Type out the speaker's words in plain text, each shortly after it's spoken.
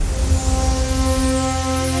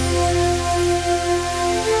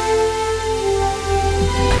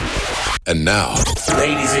And now,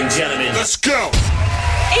 ladies and gentlemen, let's go.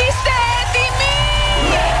 Είστε έτοιμοι?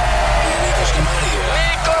 Νίκος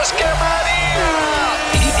και Μαρία.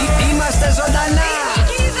 Είμαστε ζωντανά.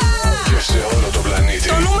 Και σε όλο το πλανήτη.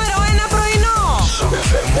 Το νούμερο 1 πρωινό. Sok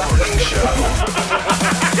FM Morning Show.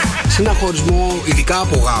 Σε ένα χωρισμό, ειδικά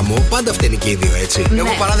από γάμο, πάντα φταίνει και οι δύο, έτσι. Ναι.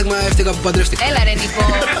 Εγώ παράδειγμα έφταιγα που παντρεύτηκα. Έλα ρε Νίκο.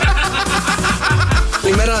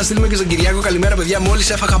 Καλημέρα να στείλουμε και στον Κυριάκο. Καλημέρα, παιδιά. Μόλις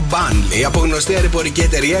έφαγα μπαν, λέει, από γνωστή αεροπορική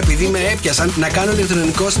εταιρεία, επειδή με έπιασαν να κάνω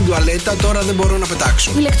ηλεκτρονικό στην τουαλέτα. Τώρα δεν μπορώ να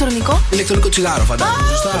πετάξω. Ηλεκτρονικό. Ηλεκτρονικό τσιγάρο, φαντάζομαι.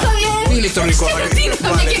 Σωστά. Τι ηλεκτρονικό θα Τι είναι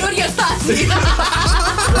αυτό, μια καινούργια στάση.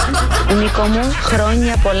 Νίκο μου,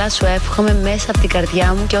 χρόνια πολλά σου εύχομαι μέσα από την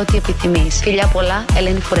καρδιά μου και ό,τι επιθυμείς. Φιλιά πολλά,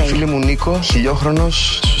 Ελένη Φουρέη. Φίλε μου Νίκο,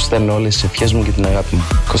 χιλιόχρονος, σου στέλνω όλες τις ευχές μου και την αγάπη μου.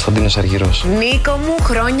 Κωνσταντίνος Αργυρός. Νίκο μου,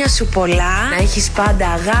 χρόνια σου πολλά. Να έχεις πάντα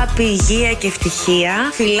αγάπη, υγεία και ευτυχία.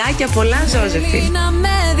 Φιλάκια πολλά, Ζώζεφη. Να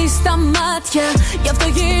με δεις στα μάτια, γι' αυτό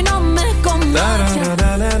γίνομαι κομμάτια.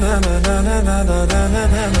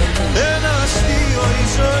 Ένα αστείο η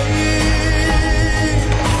ζωή.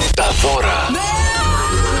 Τα δώρα.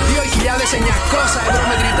 2.900 ευρώ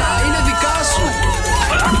μετρητά είναι δικά σου.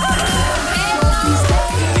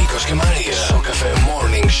 Νίκος και Μαρία. Sok FM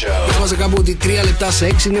Morning Show. Έμαζα κάπου ότι 3 λεπτά σε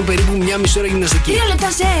 6 είναι περίπου μια μισή ώρα γυμναστική. 3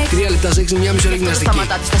 λεπτά σε 6. 3 λεπτά σε 6 είναι μια μισή ώρα Δεν γυμναστική.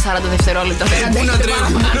 σταματάτε στα 40 δευτερόλεπτα. Πού να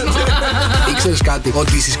τρέχουμε. Ήξερες κάτι,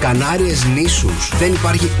 ότι στις Κανάριες νήσους δεν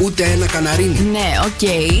υπάρχει ούτε ένα καναρίνι. Ναι, οκ.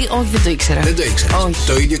 Όχι, δεν το ήξερα. Δεν το ήξερες. Όχι.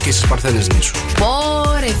 Το ίδιο και στις Παρθένες νήσους.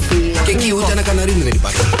 Πόρε φίλε. Και εκεί ούτε ένα καναρίνι δεν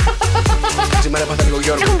υπάρχει. Σήμερα έπαθα λίγο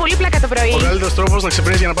Γιώργο. Έχουν πολύ πλάκα το πρωί. Ο καλύτερος τρόπος να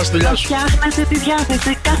ξεπρέσει για να πας στη δουλειά σου. Φτιάχνετε τη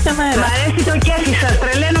διάθεση κάθε μέρα. Μ' αρέσει το κέφι σας.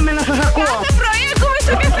 Τρελαίνομαι να σας ακούω. Κάθε πρωί ακούμε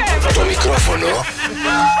στο καφέ. Το μικρόφωνο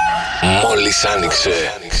μόλις άνοιξε.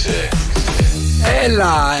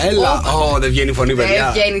 Έλα. Δεν βγαίνει η φωνή,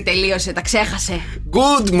 παιδιά. Δεν βγαίνει, τελείωσε, τα ξέχασε.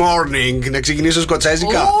 Good morning. Να ξεκινήσω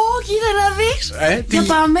σκοτσέζικα. Όχι, δεν να δεις. Για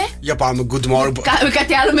πάμε. Για πάμε. Good morning.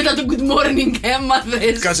 Κάτι άλλο μετά το good morning,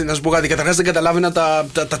 έμαθες. Κάτσε να σου πω κάτι. Καταρχάς δεν καταλάβαινα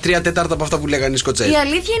τα 3/4 από αυτά που λέγανε οι Σκοτσέζοι. Η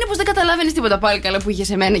αλήθεια είναι πως δεν καταλάβαινες τίποτα. Πάλι καλά που είχες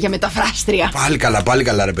εμένα για μεταφράστρια. Πάλι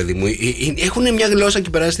καλά, ρε παιδί μου. Έχουν μια γλώσσα εκεί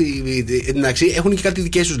πέρα εντάξει, έχουν και κάτι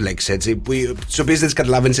δικές τους λέξεις, έτσι. Τις οποίες δεν τις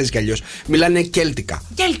καταλάβαινες έτσι κι αλλιώς. Μιλάνε κέλτικα.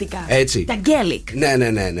 Έτσι. Τα γκέλικ.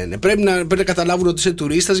 Ναι. Πρέπει να καταλάβουν ότι είσαι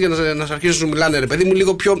τουρίστας για να σε αρχίσουν να σου μιλάνε, ρε παιδί μου,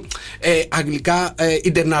 λίγο πιο αγγλικά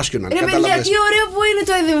international. Ρε παιδιά, τι ωραίο που είναι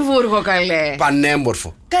το Εδιμβούργο, καλέ.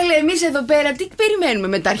 Πανέμορφο. Καλέ, εμείς εδώ πέρα τι περιμένουμε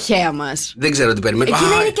με τα αρχαία μας. Δεν ξέρω τι περιμένουμε.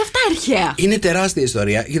 Εκείνα είναι και αυτά αρχαία. Είναι τεράστια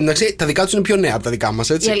ιστορία. Εντάξει, τα δικά τους είναι πιο νέα από τα δικά μας,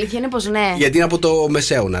 έτσι. Η αλήθεια είναι πως ναι. Γιατί είναι από το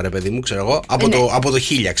Μεσαίωνα, ρε παιδί μου, ξέρω εγώ. Από το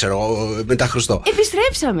 1000, ξέρω εγώ, μετά Χριστό.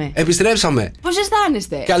 Επιστρέψαμε. Πώς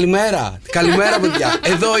αισθάνεστε? Καλημέρα, παιδιά.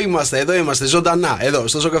 Εδώ είμαστε, ζωντανά. Εδώ,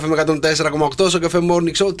 στο Sok FM 104,8, Sok FM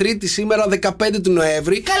Morning Show. Τρίτη σήμερα, 15 του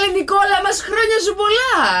Νοέμβρη. Καλέ, Νικόλα, μας χρόνια σου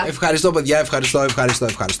πολλά. Ευχαριστώ, παιδιά, ευχαριστώ.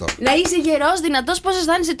 Να είσαι γερός, δυνατός, πώς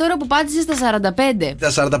αισθάνεσαι τώρα που πάτησες στα 45?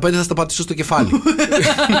 Τα 45 θα στα πατήσω στο κεφάλι.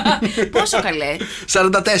 Πόσο καλέ?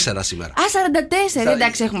 44 σήμερα. Α, 44,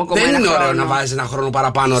 εντάξει, έχουμε ακόμα. Δεν είναι ωραίο να βάζεις ένα χρόνο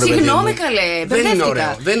παραπάνω, ρε παιδί μου. Συγγνώμη, καλέ.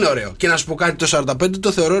 Δεν είναι ωραίο. Και να σου πω κάτι, το 45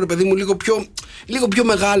 το θεωρώ, ρε παιδί μου, λίγο πιο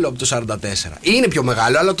μεγάλο από το 44. Είναι πιο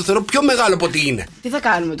μεγάλο, αλλά το θεωρώ πιο μεγάλο από ό,τι είναι. Τι θα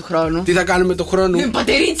κάνουμε του χρόνου?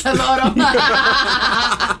 Πατερίτσα δώρο.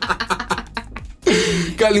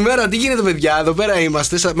 Καλημέρα, τι γίνεται, παιδιά? Εδώ πέρα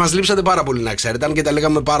είμαστε. Μας λείψατε πάρα πολύ, να ξέρετε. Αν και τα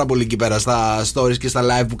λέγαμε πάρα πολύ εκεί πέρα στα stories και στα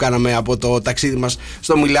live που κάναμε από το ταξίδι μας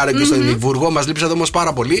στο Μιλάρο και στο Εδιμβούργο. Μας λείψατε όμως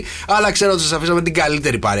πάρα πολύ. Αλλά ξέρω ότι σας αφήσαμε την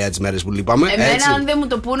καλύτερη παρέα τις μέρες που λείπαμε. Εμένα, αν δεν μου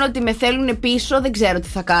το πούνε ότι με θέλουν πίσω, δεν ξέρω τι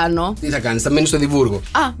θα κάνω. Τι θα κάνεις, θα μείνεις στο Εδιμβούργο?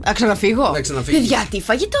 Α, ξαναφύγω. Παιδιά, τι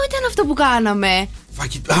φαγητό ήταν αυτό που κάναμε?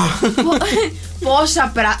 Φαγητό.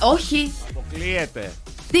 Πόσα όχι. Αποκλείεται.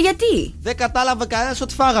 Γιατί? Δεν κατάλαβε κανένας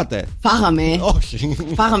ότι φάγατε. Φάγαμε. Όχι.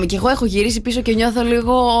 Φάγαμε και εγώ έχω γυρίσει πίσω και νιώθω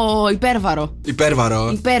λίγο υπέρβαρο.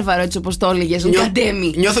 Υπέρβαρο, έτσι όπως το έλεγες.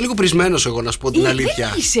 Νιώθω λίγο πρισμένος, εγώ να σου πω την αλήθεια.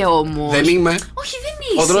 Δεν είσαι όμως. Δεν είμαι. Όχι, δεν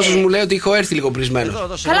είσαι. Ο δρόσος μου λέει ότι έχω έρθει λίγο πρισμένος.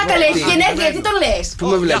 Καλά, καλέ, έχει γενέθλια, τι το λες? Πού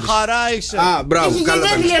με βλέπεις? Μια χαρά είσαι. Α, μπράβο, έχει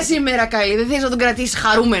γενέθλια σήμερα, καλή. Δεν θες να τον κρατήσεις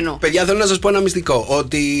χαρούμενο? Παιδιά, θέλω να σας πω ένα μυστικό.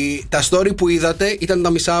 Ότι τα story που είδατε ήταν τα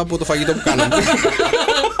μισά από το φαγητό που κάναμε.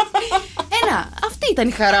 Αυτή ήταν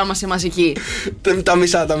η χαρά μας εμάς εκεί. Τα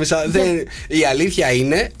μισά. Η αλήθεια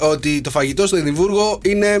είναι ότι το φαγητό στο Εδιμβούργο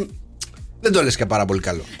είναι. Δεν το λες και πάρα πολύ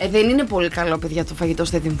καλό. Δεν είναι πολύ καλό, παιδιά, το φαγητό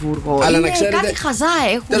στο Εδιμβούργο. Αλλά είναι να ξέρετε. Κάτι χαζά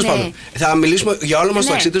έχουν. Τέλος πάντων, θα μιλήσουμε για όλο μας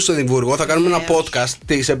το ταξίδι στο Εδιμβούργο. Θα κάνουμε ένα podcast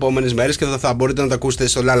τις επόμενες μέρες και θα μπορείτε να το ακούσετε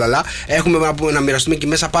στο λαλαλα. Έχουμε να μοιραστούμε εκεί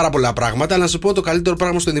μέσα πάρα πολλά πράγματα. Αλλά να σας πω, το καλύτερο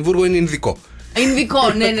πράγμα στο Εδιμβούργο είναι Ινδικό. Ινδικό,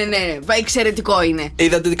 ναι. Εξαιρετικό είναι.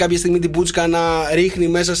 Είδατε κάποια στιγμή την Πούτσκα να ρίχνει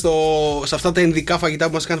μέσα σε αυτά τα ινδικά φαγητά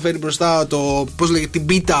που μας είχαν φέρει μπροστά, πώς λέγεται, την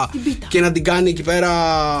πίτα. Και να την κάνει εκεί πέρα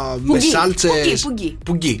με σάλτσες.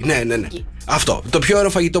 Πουγγί, ναι. Αυτό. Το πιο ωραίο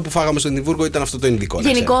φαγητό που φάγαμε στο Εδιμβούργο ήταν αυτό το ινδικό.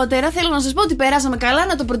 Γενικότερα θέλω να σας πω ότι περάσαμε καλά,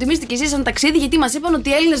 να το προτιμήσετε κι εσείς σαν ταξίδι, γιατί μας είπαν ότι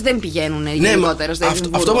οι Έλληνες δεν πηγαίνουν γενικότερα στο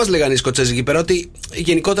Εδιμβούργο. Αυτό μας λέγανε οι Σκοτσέζοι εκεί πέρα, ότι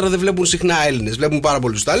γενικότερα δεν βλέπουν συχνά Έλληνες. Βλέπουν πάρα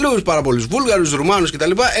πολλούς Ιταλούς, πάρα πολλούς Βούλγαρους, Ρουμάνους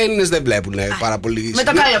κτλ. Έλληνες δεν βλέπουν πάρα πολύ. Με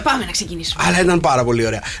το καλό, πάμε να ξεκινήσουμε. Αλλά ήταν πάρα πολύ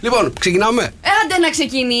ωραία. Λοιπόν, ξεκινάμε. Άντε να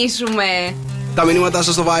ξεκινήσουμε. Τα μηνύματά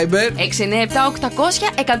σας στο Viber 697-800-1048.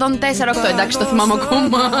 Εντάξει, το θυμάμαι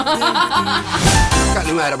ακόμα.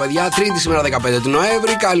 Καλημέρα, παιδιά. Τρίτη σήμερα 15 του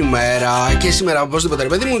Νοέμβρη. Καλημέρα. Και σήμερα, οπωσδήποτε, ρε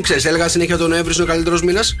παιδί μου, ξέρεις, έλεγα συνέχεια ότι ο Νοέμβρης είναι ο καλύτερος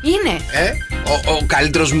μήνας. Είναι. Ο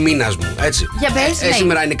καλύτερος μήνας μου, έτσι. Για πες.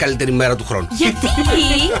 Σήμερα είναι η καλύτερη μέρα του χρόνου. Γιατί?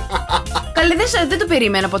 Καλή, δεν το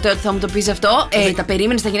περίμενα ποτέ ότι θα μου το πεις αυτό. Τα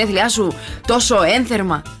περίμενες στα γενέθλιά σου τόσο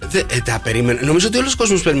ένθερμα? Τα περίμενα. Νομίζω ότι όλος ο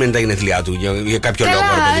κόσμος περιμένει τα γενέθλιά του για κάποιο λόγο.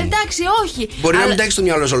 Εντάξει, όχι. Μπορεί να μην τα έχεις στο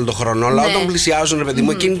μυαλό σου όλο τον χρόνο, αλλά όταν πλησιάζουν, ρε παιδί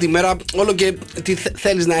μου, εκείνη τη μέρα όλο και τι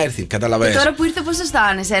θέλεις να έρθει. Καταλαβαίνεις. Και τώρα που ήρθε, πώς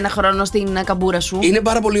αισθάνεσαι ένα χρόνο στην καμπούρα σου? Είναι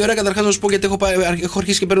πάρα πολύ ωραία, καταρχάς να σου πω, γιατί έχω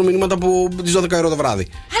αρχίσει και παίρνω μηνύματα από τις 12 ώρα το βράδυ.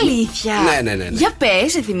 Αλήθεια? Ναι. Για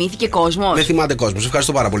πες, σε θυμήθηκε κόσμος? Δεν θυμάται κόσμος.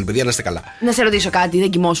 Ευχαριστώ πάρα πολύ, παιδιά, να είστε καλά. Να σε ρωτήσω κάτι, δεν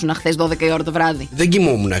κοιμόσουν χθες 12 ώρα το βράδυ? Δεν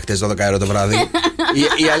κοιμόμουν χθες 12 ώρα το βράδυ.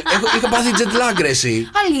 Είχα πάθει jet lag, εσύ.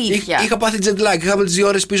 Αλήθεια? Είχα πάθει jet lag. Είχαμε τις 2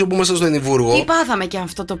 ώρες πίσω που ήμασταν στο Εδιμβούργο. Τι πάθαμε και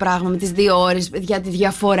αυτό το πράγμα με τις 2 ώρες για τη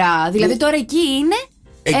διαφορά? Δηλαδή τώρα εκεί είναι.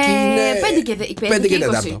 Εκεί είναι 5 και 4.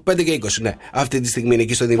 5 και 20, ναι. Αυτή τη στιγμή είναι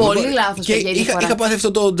εκεί στο Εδιμβούργο. Πολύ λάθος. Και είχα πάθει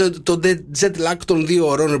αυτό το jet lag των 2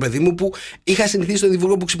 ώρων, παιδί μου, που είχα συνηθίσει στο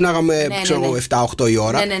Εδιμβούργο που ξυπνάγαμε 7-8 η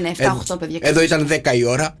ώρα. Ναι, 7-8, παιδιά. Εδώ ήταν 10 η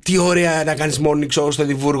ώρα. Τι ωραία να κάνεις morning show στο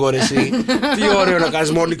Εδιμβούργο, ρε εσύ. Τι ωραίο να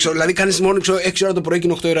κάνεις morning show. Δηλαδή κάνεις morning show 6 ώρα το πρωί και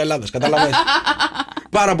είναι 8 η ώρα Ελλάδας. Καταλαβαίνεις.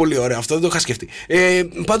 Πάρα πολύ ωραίο αυτό, δεν το είχα σκεφτεί.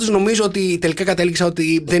 Πάντως νομίζω ότι τελικά κατέληξα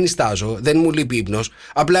ότι δεν νηστάζω, δεν μου λείπει ύπνος.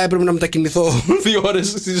 Απλά έπρεπε να μετακινηθώ 2 ώρες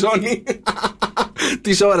στη ζώνη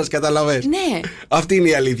της ώρας, καταλαβαίνεις. Ναι. Αυτή είναι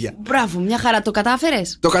η αλήθεια. Μπράβο, μια χαρά. Το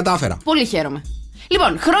κατάφερες? Το κατάφερα. Πολύ χαίρομαι.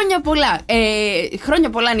 Λοιπόν, χρόνια πολλά. Χρόνια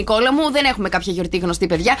πολλά, Νικόλα μου. Δεν έχουμε κάποια γιορτή γνωστή,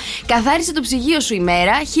 παιδιά. Καθάρισε το ψυγείο σου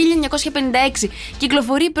ημέρα. 1956.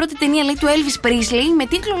 Κυκλοφορεί η πρώτη ταινία, λέει, του Elvis Presley με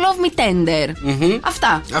τίτλο Love Me Tender.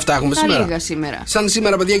 Αυτά έχουμε σήμερα. Λίγα σήμερα. Σαν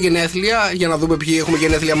σήμερα, παιδιά, γενέθλια. Για να δούμε ποιοι έχουμε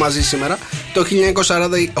γενέθλια μαζί σήμερα. Το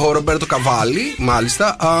 1940 ο Ρομπέρτο Καβάλι,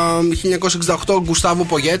 μάλιστα. 1968 ο Γκουστάβο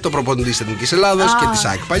Πογέτ, το προπονητή της Εθνικής Ελλάδας και της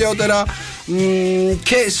ΑΕΚ παλιότερα.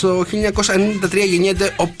 Και στο 1993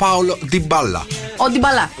 γεννιέται ο Πάολο Ντιμπάλα. Ο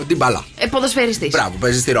Ντιμπάλα. Ποδοσφαιριστής. Μπράβο,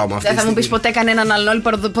 παίζει στη Ρώμα αυτή. Δεν θα μου πεις ποτέ κανέναν άλλον, όλοι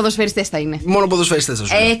ποδοσφαιριστές θα είναι. Μόνο ποδοσφαιριστές θα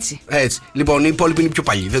σου λέω. Έτσι. Λοιπόν, οι υπόλοιποι είναι πιο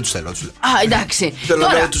παλιοί, δεν τους θέλω. Εντάξει. Τώρα,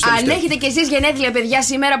 αν έχετε κι εσείς γενέθλια, παιδιά,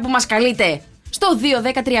 σήμερα που μας καλείτε στο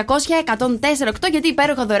 2-10-300-1048, γιατί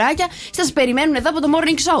υπέροχα δωράκια σας περιμένουν εδώ από το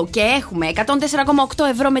Morning Show. Και έχουμε 104,8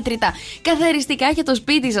 ευρώ μετρητά καθαριστικά για το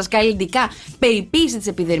σπίτι σας, καλλυντικά, περιποίηση της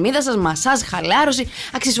επιδερμίδας σας, μασάζ, χαλάρωση,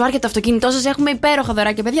 αξεσουάρ για το αυτοκίνητό σας. Έχουμε υπέροχα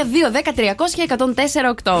δωράκια, παιδιά.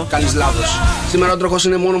 2-10-300-1048. Κάνεις λάθος. Σήμερα ο τροχός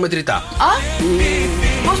είναι μόνο μετρητά.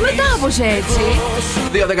 Πώς μετά, πώς έτσι?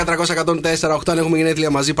 2-10-300-1048. Αν έχουμε γενέθλια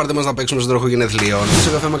μαζί, πάρτε μας να παίξουμε στον τροχό γενεθλίων.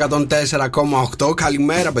 Sok FM 104,8.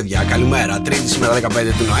 Καλημέρα, παιδιά, καλημέρα. Τρίτη σήμερα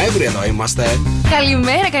 15 του Νοέμβρη, εδώ είμαστε.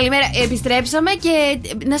 Καλημέρα. Επιστρέψαμε και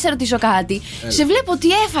να σε ρωτήσω κάτι. Σε βλέπω ότι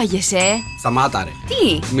έφαγες, Σταμάτα, ρε.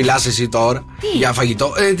 Τι? Μιλάς εσύ τώρα για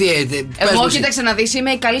φαγητό? Εγώ, κοίταξε να δεις,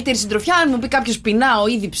 είμαι η καλύτερη συντροφιά. Αν μου πει κάποιος πεινάω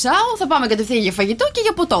ή διψάω, θα πάμε κατευθείαν για φαγητό και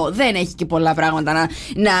για ποτό. Δεν έχει και πολλά πράγματα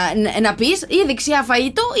να πεις. Ή δεξιά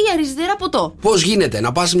φαγητό ή αριστερά ποτό. Πώς γίνεται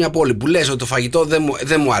να πας σε μια πόλη που λες ότι το φαγητό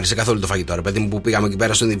δεν μου άρεσε καθόλου το φαγητό, ρε παιδί μου, που πήγαμε εκεί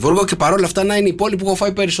πέρα στον Εδιμβούργο, και παρόλα αυτά να είναι η πόλη που έχω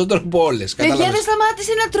φάει περισσότερο από όλες. Παιδιά, δεν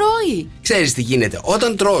σταμάτησε να τρώει. Ξέρεις τι γίνεται?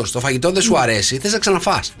 Όταν τρως το φαγητό δεν σου αρέσει, θες να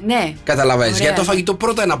ξαναφάς. Ναι. Καταλαβαίνεις. Γιατί το φαγητό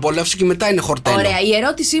πρώτα είναι απόλαυση και μετά είναι χορτέλο. Ωραία. Η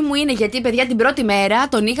ερώτησή μου είναι γιατί, παιδιά, την πρώτη μέρα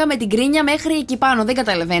τον είχαμε την κρίνια μέχρι εκεί πάνω. Δεν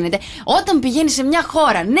καταλαβαίνετε. Όταν πηγαίνεις σε μια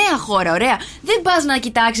χώρα, νέα χώρα, ωραία, δεν πας να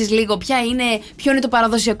κοιτάξεις λίγο ποιο είναι το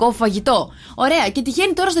παραδοσιακό φαγητό. Ωραία. Και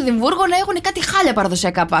τυχαίνει τώρα στο Εδιμβούργο να έχουν κάτι χάλια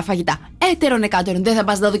παραδοσιακά φαγητά. Έτερον εκάτερον. Δεν θα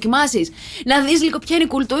πας να τα δοκιμάσεις? Να δεις λίγο ποια είναι η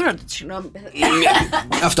κουλτούρα του.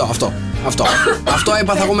 Αυτό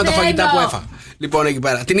έπαθα εγώ με τα φαγητά που έφαγα. Λοιπόν, εκεί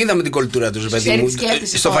πέρα. Την είδαμε την κουλτούρα του, παιδί μου.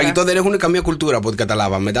 Στο φαγητό δεν έχουν καμία κουλτούρα από ό,τι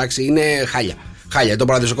καταλάβαμε. Εντάξει, είναι χάλια. Χάλια. Το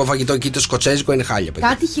παραδοσιακό φαγητό εκεί, το σκοτσέζικο, είναι χάλια, παιδιά.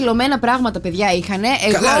 Κάτι χυλωμένα πράγματα, παιδιά, είχαν.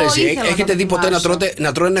 Καλά, ρε, έχετε δει ποτέ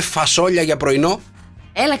να τρώνε φασόλια για πρωινό?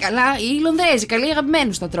 Έλα καλά, οι Λονδρέζοι, καλοί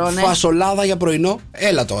αγαπημένους τα τρώνε. Φασολάδα για πρωινό,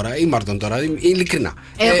 έλα τώρα, ήμαρτον τώρα, ειλικρινά.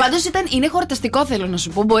 Πάντως είναι χορταστικό, θέλω να σου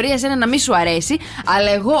πω. Μπορεί εσένα να μην σου αρέσει, αλλά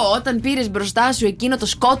εγώ όταν πήρες μπροστά σου εκείνο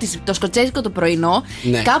το σκοτσέζικο το πρωινό,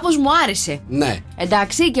 ναι, κάπως μου άρεσε. Ναι.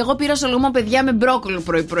 Εντάξει, και εγώ πήρα σολομό, παιδιά, με μπρόκολο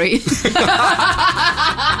πρωί-πρωί.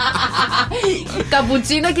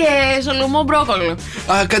 Καπουτσίνο και σολομό μπρόκολο.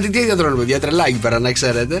 Κάτι τέτοια τρώνε, παιδιά, τρελάκι πέρα, να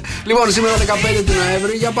ξέρετε. Λοιπόν, σήμερα 15 του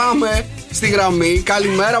Νοέμβρη, για πάμε στη γραμμή.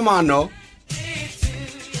 Καλημέρα, Μάνο.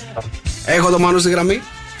 Έχω το Μάνο στη γραμμή.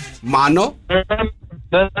 Μάνο.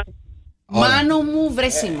 Μάνο μου, βρε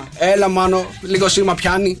σήμα. Έλα, Μάνο, λίγο σήμα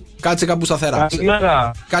πιάνει. Κάτσε κάπου σταθερά.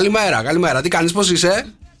 Καλημέρα. Τι κάνεις, πώς είσαι?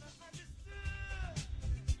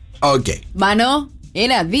 Οκ. Μάνο,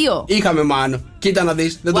 1-2. Είχαμε Μάνο. Κοίτα να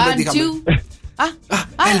δεις, δεν το πετύχαμε.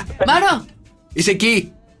 Έλα, Μάνο. Είσαι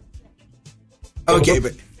εκεί?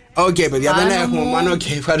 Οκ, παιδιά, δεν έχουμε Μάνο. Οκ,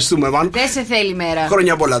 ευχαριστούμε, Μάνο. Δεν σε θέλει μέρα.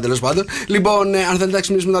 Χρόνια πολλά, τέλος πάντων. Λοιπόν, αν θέλετε να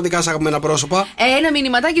ξυπνήσουμε τα δικά σας αγαπημένα πρόσωπα. Ένα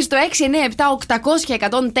μηνυματάκι στο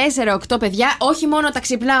 697-800-1048, παιδιά. Όχι μόνο τα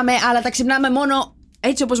ξυπνάμε, αλλά τα ξυπνάμε μόνο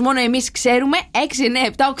έτσι όπως μόνο εμείς ξέρουμε.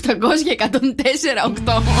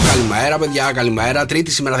 697-800-1048. Καλημέρα, παιδιά, καλημέρα.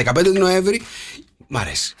 Τρίτη σήμερα, 15 του Νοέμβρη. Μ'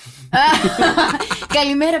 αρέσει.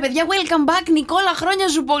 Καλημέρα, παιδιά. Welcome back, Νικόλα. Χρόνια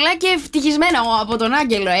σου πολλά και ευτυχισμένα από τον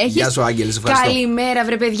Άγγελο έχεις. Γεια σου, Άγγελε, ευχαριστώ. Καλημέρα,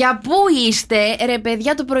 βρε παιδιά. Πού είστε, ρε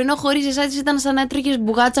παιδιά? Το πρωινό χωρίς εσάς ήταν σαν να έτρωγες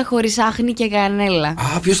μπουγάτσα χωρίς άχνη και κανέλα.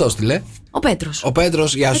 Ποιος το έστειλε? Ο Πέτρος. Ο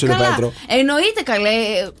Πέτρος, γεια σου, Πέτρο. Εννοείται, καλέ.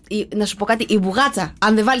 Να σου πω κάτι, η μπουγάτσα,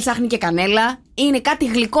 αν δεν βάλεις άχνη και κανέλα, είναι κάτι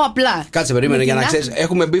γλυκό απλά. Κάτσε, περίμενε για να ξέρεις.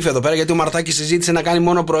 Έχουμε μπιφ εδώ πέρα γιατί ο Μαρτάκης συζήτησε να κάνει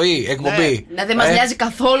μόνο πρωί εκπομπή. Ναι, δεν μας νοιάζει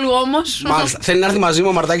καθόλου όμως. Μάλιστα. Θέλει να έρθει μαζί μου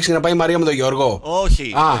ο Μαρτάκης και να πάει η Μαρία με τον Γιώργο?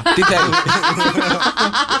 Όχι. Τι θέλει?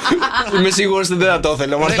 Είμαι σίγουρος ότι δεν θα το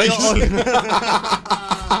ήθελε ο Μαρτάκης.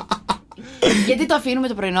 Γιατί το αφήνουμε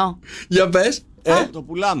το πρωινό? Για πες. Το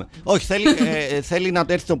πουλάμε. Όχι, θέλει να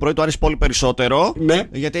έρθει το πρωί, του αρέσει πολύ περισσότερο. Ναι.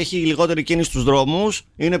 Γιατί έχει λιγότερη κίνηση στους δρόμους,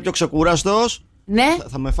 είναι πιο ξεκούραστος. Ναι.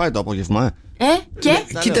 Θα με φάει το απόγευμα, και.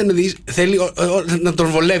 Κοίτα να δεις, θέλει να τον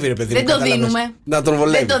βολεύει, ρε παιδί. Δεν το δίνουμε. Να τον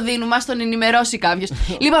βολεύει. Δεν το δίνουμε, ας τον ενημερώσει κάποιος.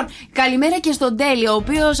 Λοιπόν, καλημέρα και στον Τέλη, ο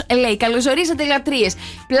οποίος λέει: καλωσορίσατε, λατρείες.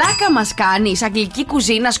 Πλάκα μας κάνεις. Αγγλική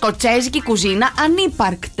κουζίνα, σκοτσέζικη κουζίνα,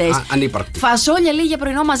 ανύπαρκτες. Ανύπαρκτη. Φασόλια λέει για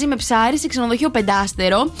πρωινό μαζί με ψάρι σε ξενοδοχείο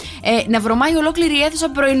πεντάστερο. Να βρωμάει ολόκληρη αίθουσα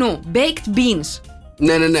πρωινού. Baked beans.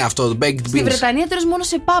 Ναι, αυτό το baked beans. Στη Βρετανία τρως μόνο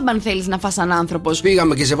σε pub αν θέλεις να φας σαν άνθρωπος.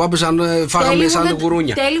 Πήγαμε και σε pub φάγαμε σαν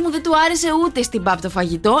γουρούνια. Τέλει μου δεν του άρεσε ούτε στην pub το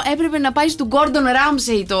φαγητό. Έπρεπε να πάει στο Gordon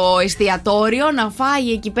Ramsay το εστιατόριο να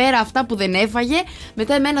φάει εκεί πέρα αυτά που δεν έφαγε.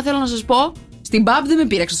 Μετά εμένα θέλω να σας πω, στην pub δεν με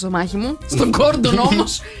πήραξε στο μάχη μου. Στον Gordon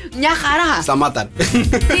όμως μια χαρά. Σταμάτα.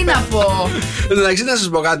 Τι να πω. Εντάξει, να σας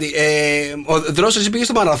πω κάτι. Ο Δρόσο, εσύ πήγες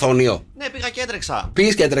στο μαραθώνιο? Ναι, πήγα και έτρεξα.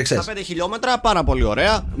 Πήγες και έτρεξες? Τα 5 χιλιόμετρα, πάρα πολύ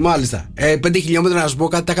ωραία. Μάλιστα. 5 χιλιόμετρα, να σου πω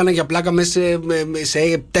κάτι, τα έκανα για πλάκα μέσα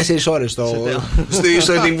σε 4 ώρες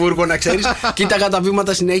στο Εδιμβούργο, να ξέρεις. Κοίταγα τα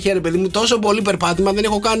βήματα συνέχεια, ρε παιδί μου. Τόσο πολύ περπάτημα δεν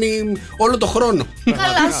έχω κάνει όλο το χρόνο.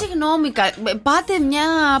 Καλά, συγγνώμη.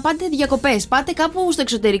 Πάτε διακοπές. Πάτε κάπου στο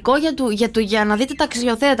εξωτερικό για να δείτε τα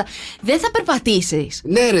αξιοθέατα. Δεν θα περπατήσεις.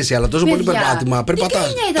 Ναι, ρε, αλλά τόσο πολύ περπάτημα. Τι κρίνια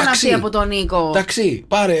ήταν αυτή από τον Νίκο? Ταξί,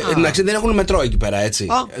 πάρε. Εντάξει, δεν έχουν μετρό εκεί πέρα, έτσι.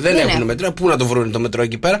 Δεν έχουν μετρό. Πού να το βρουν το μετρό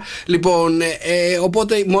εκεί πέρα. Λοιπόν,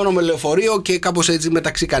 οπότε μόνο με λεωφορείο και κάπως έτσι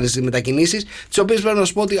μεταξύ κάνεις τις μετακινήσεις. Τις οποίες πρέπει να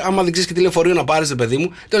σου πω ότι άμα δεν ξέρεις και τι λεωφορείο να πάρεις, παιδί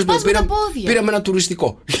μου. Τέλος πάντων, πήραμε ένα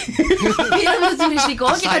τουριστικό. Πήραμε ένα τουριστικό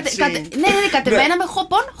και κατεβαίναμε hop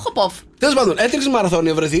on, hop off. Τέλος πάντων, έτρεξε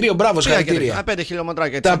μαραθώνιο, βρεθυρίο, μπράβο, συγχαρητήρια. 5 χιλιόμετρα.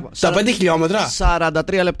 Τα 5 χιλιόμετρα.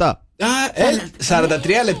 43 λεπτά.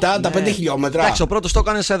 43 λεπτά τα 5 χιλιόμετρα. Εντάξει, ο πρώτος το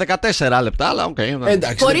έκανε σε 14 λεπτά, αλλά οκ.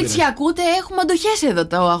 Κορίτσια, ακούτε, έχουμε αντοχές εδώ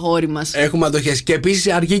το αγόρι μας. Έχουμε αντοχές και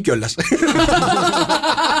επίσης αργεί κιόλας.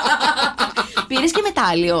 Πήρες και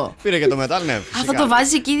μετάλλιο? Πήρε και το μετάλλιο, ναι. Αυτό το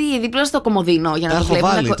βάζεις εκεί δίπλα στο κομμωδίνο για να το βλέπεις?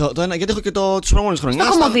 Έχω βάλει, γιατί έχω και τις προηγούμενες χρονιές.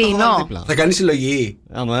 Στο κομμωδίνο. Θα κάνει συλλογή.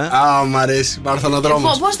 Μ' αρέσει.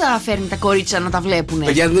 Μαραθωνοδρόμος. Πώς τα φέρνει τα κορίτσια να τα βλέπουνε?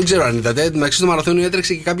 Παιδιά, δεν ξέρω αν είδατε. Μεταξύ στο μαραθώνιο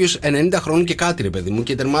έτρεξε και κάποιος 90 χρόνων και κάτι, ρε παιδί μου,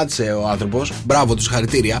 και τερμάτισε ο άνθρωπος. Μπράβο, τους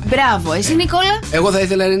χαρητήρια. Μπράβο, εσύ Νικόλα? Εγώ θα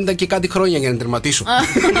ήθελα 90 και κάτι χρόνια για να τερματίσω.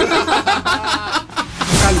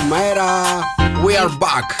 Καλημέρα. We are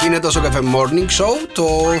back. Είναι το Sok FM Morning Show, το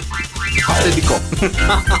αυθεντικό.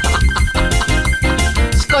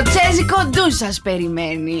 Σκοτσέζικο ντου σας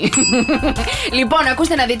περιμένει. Λοιπόν,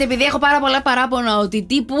 ακούστε να δείτε, επειδή έχω πάρα πολλά παράπονα ότι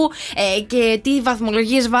τύπου και τι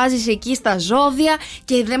βαθμολογίες βάζεις εκεί στα ζώδια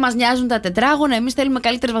και δεν μας νοιάζουν τα τετράγωνα. Εμείς θέλουμε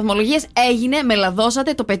καλύτερες βαθμολογίες. Έγινε, με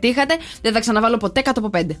λαδώσατε, το πετύχατε. Δεν θα ξαναβάλω ποτέ κάτω από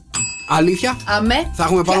 5. Αλήθεια. Αμέ. Θα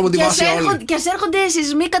έχουμε πάνω από τη βάση όλοι. Και ας έρχονται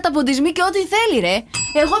σεισμοί, καταποντισμοί και ό,τι θέλει, ρε.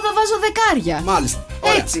 Εγώ θα βάζω δεκάρια. Μάλιστα.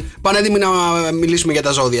 Έτσι. Πανέτοιμοι να μιλήσουμε για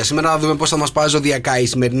τα ζώδια. Σήμερα θα δούμε πώς θα μας πάει ζωδιακά η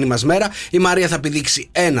σημερινή μας μέρα. Η Μαρία θα επιδείξει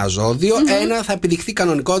ένα ζώδιο. Ένα θα επιδειχθεί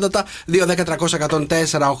κανονικότατα.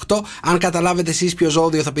 2-10-300-104-8. Αν καταλάβετε εσείς ποιο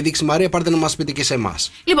ζώδιο θα επιδείξει η Μαρία, πάρτε να μας πείτε και σε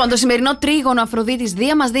εμάς. Λοιπόν, το σημερινό τρίγωνο Αφροδίτης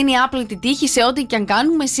Δία μας δίνει άπλητη τύχη σε ό,τι και αν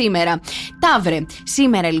κάνουμε σήμερα. Ταύρε,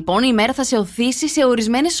 σήμερα λοιπόν η ημέρα θα σε οθήσει σε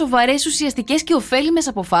ορισμένες σοβαρές, ουσιαστικές και ωφέλιμες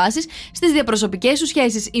αποφάσεις στις διαπροσωπικές σου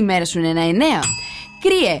σχέσεις. Η μέρα σου είναι ένα 9.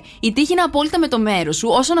 Κρύε, η τύχη είναι απόλυτα με το μέρος σου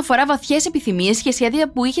όσον αφορά βαθιές επιθυμίες και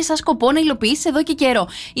σχέδια που είχες σαν σκοπό να υλοποιήσεις εδώ και καιρό.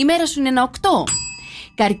 Η μέρα σου είναι ένα 8.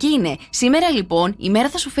 Καρκίνε, σήμερα λοιπόν η μέρα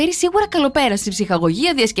θα σου φέρει σίγουρα καλοπέραση,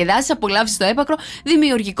 ψυχαγωγία, διασκεδάσεις, απολαύσεις στο έπακρο,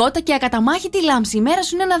 δημιουργικότητα και ακαταμάχητη λάμψη. Η μέρα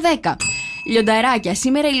σου είναι ένα 10. Λιονταράκια,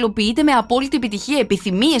 σήμερα υλοποιείτε με απόλυτη επιτυχία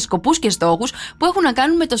επιθυμίες, σκοπούς και στόχους που έχουν να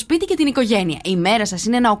κάνουν με το σπίτι και την οικογένεια. Η μέρα σας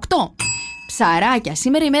είναι ένα 8. Ψαράκια,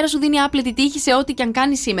 σήμερα η μέρα σου δίνει άπλητη τύχη σε ό,τι και αν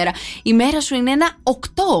κάνει σήμερα. Η μέρα σου είναι ένα 8.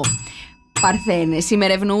 Παρθένε,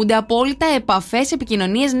 σήμερα ευνοούνται απόλυτα επαφές,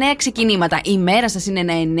 επικοινωνίες, νέα ξεκινήματα. Η μέρα σας είναι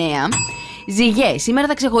ένα 9. Ζυγέ, σήμερα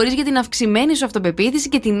θα ξεχωρίζει για την αυξημένη σου αυτοπεποίθηση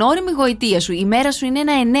και την όριμη γοητεία σου. Η μέρα σου είναι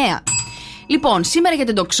ένα 9. Λοιπόν, σήμερα για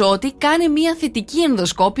τον τοξότη, κάνε μια θετική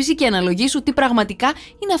ενδοσκόπηση και αναλογήσου τι πραγματικά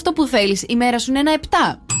είναι αυτό που θέλεις. Η μέρα σου είναι ένα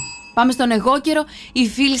 7. Πάμε στον εγώκερο. Οι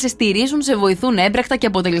φίλοι σε στηρίζουν, σε βοηθούν έμπρακτα και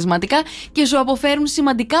αποτελεσματικά και σου αποφέρουν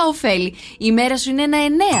σημαντικά ωφέλη. Η μέρα σου είναι ένα 9.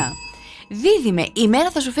 Δίδυμε, η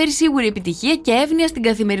μέρα θα σου φέρει σίγουρη επιτυχία και εύνοια στην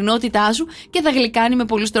καθημερινότητά σου και θα γλυκάνει με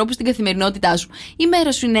πολλούς τρόπους την καθημερινότητά σου. Η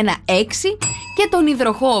μέρα σου είναι ένα 6. Και τον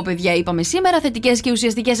υδροχόο, παιδιά, είπαμε σήμερα, θετικές και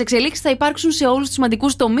ουσιαστικές εξελίξεις θα υπάρξουν σε όλους τους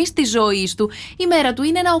σημαντικούς τομείς της ζωής του. Η μέρα του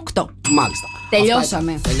είναι ένα 8. Μάλιστα.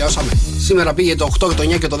 Τελειώσαμε. Σήμερα πήγε το 8, το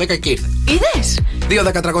 9 και το 10 και ήρθε. Είδες.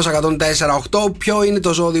 2-10-300-104-8. Ποιο είναι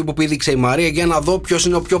το ζώδιο που πήδηξε η Μαρία, για να δω ποιος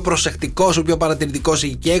είναι ο πιο προσεκτικός, ο πιο παρατηρητικός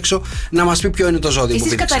εκεί και έξω, να μας πει ποιο είναι το ζώδιο που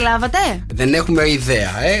πήδηξε. Εσείς καταλάβατε. Δεν έχουμε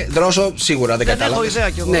ιδέα, Δρόσο, σίγουρα δεν κατάλαβα. Δεν έχω ιδέα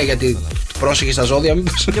κι εγώ. Ναι, γιατί πρόσεχε στα ζώδια,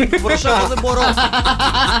 μήπως. Προσέχω, δεν μπορώ.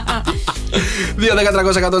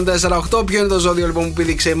 2-10-300-104-8. Ποιο είναι το ζώδιο λοιπόν που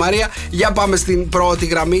πήδηξε η Μαρία. Για πάμε στην πρώτη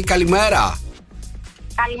γραμμή. Καλημέρα.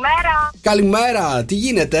 Καλημέρα. Καλημέρα, τι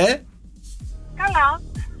γίνεται? Καλά.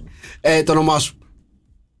 Το όνομά σου?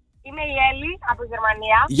 Είμαι η Έλλη από τη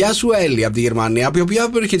Γερμανία. Γεια σου Έλλη από τη Γερμανία. Από ποια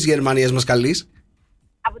περιοχή της Γερμανίας μας καλείς?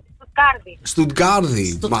 Από τη Στουτγκάρδη.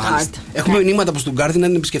 Στουτγκάρδη, μάλιστα. Έχουμε μηνύματα από Στουτγκάρδη να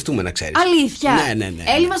την επισκεφτούμε, να ξέρεις. Αλήθεια. Ναι.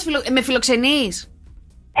 Έλλη μας με φιλοξενείς?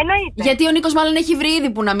 Εννοείται. Γιατί ο Νίκος μάλλον έχει βρει ήδη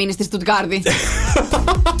που να μείνει στη Στουτγκάρδη.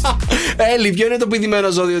 Έλλη, ποιο είναι το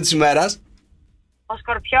πηδημένο ζώδιο της ημέρας? Ο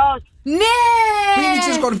Σκορπιός. Ναι!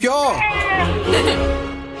 Πήδηξε Σκορπιό.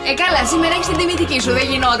 Καλά, σήμερα έχεις την τιμητική σου, δεν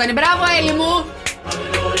γινότανε. Μπράβο, Έλλη μου.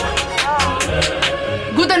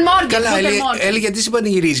 Guten Morgen. Καλά, Έλλη, γιατί σε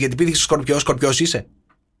πανηγυρίζεις? Γιατί πήδηξε Σκορπιό, Σκορπιός είσαι?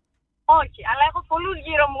 Όχι, αλλά έχω πολλούς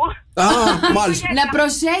γύρω μου. Α, μάλιστα.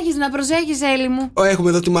 Να προσέχεις, Έλλη μου. Έχουμε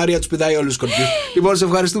εδώ τη Μαρία, τους πηδάει όλους τους Σκορπιούς. Λοιπόν, σε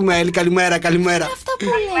ευχαριστούμε, Έλλη. Καλημέρα. Αυτό που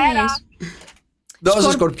λες.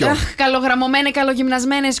 Δώσε Σκορπιό. Καλογραμμωμένε,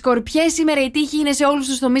 καλογυμνασμένε Σκορπιές. Σήμερα η τύχη είναι σε όλους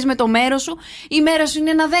τους τομείς με το μέρος σου. Η μέρα σου είναι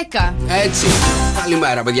ένα 10. Έτσι.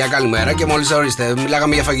 Καλημέρα, παιδιά, καλημέρα. Και μόλις ορίστε,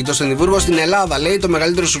 μιλάγαμε για φαγητό στον Ιβούργο. Στην Ελλάδα, λέει, το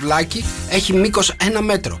μεγαλύτερο σουβλάκι έχει μήκος 1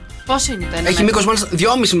 μέτρο. Πόσο είναι το 1 Έχει μήκος μάλιστα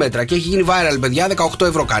 2,5 μέτρα και έχει γίνει viral, παιδιά. 18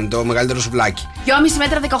 ευρώ κάνει το μεγαλύτερο σουβλάκι. 2,5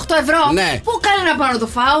 μέτρα, 18 ευρώ. Ναι. Πού κάνει να πάω να το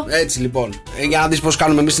φάω? Έτσι λοιπόν. Για να δεις πώς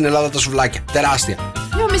κάνουμε εμείς στην Ελλάδα τα σουβλάκια. Τεράστια.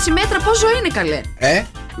 2,5 μέτρα, πόσο είναι, καλέ?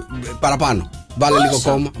 Παραπάνω.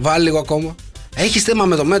 Βάλε λίγο ακόμα. Έχεις θέμα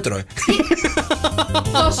με το μέτρο,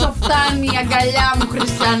 Τόσο φτάνει η αγκαλιά μου,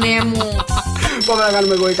 Χριστιανέ μου. Πάμε να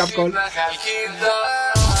κάνουμε wake up call.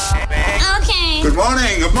 Okay. Good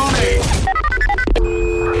morning, good morning.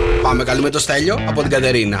 Πάμε, καλούμε το Στέλιο από την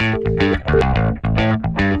Κατερίνα.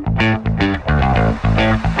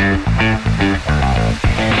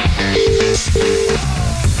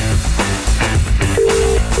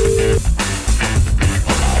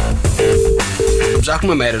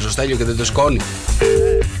 Ψάχνουμε μέρες στο Στέλιο και δεν το σκόνει.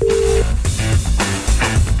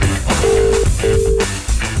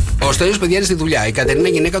 Ο Στέλιος, παιδιά, είναι στη δουλειά. Η Κατερίνα,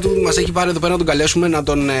 η γυναίκα του, μας έχει πάρει εδώ πέρα να τον καλέσουμε να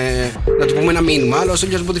του πούμε ένα μήνυμα. Αλλά ο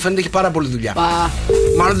Στέλιος, από ό,τι φαίνεται, έχει πάρα πολλή δουλειά.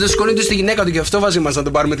 Μάλλον δεν σηκώνει ούτε στη γυναίκα του, γι' αυτό βάζει μας να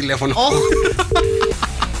τον πάρουμε τηλέφωνο.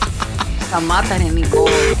 Σταμάτα, ρε Νίκο.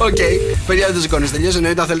 Οκ, παιδιά, δεν το σηκώνει. Τελειώς.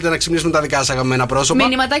 Εννοείται, αν θέλετε να ξυπνήσουν τα δικά σας αγαπημένα πρόσωπα.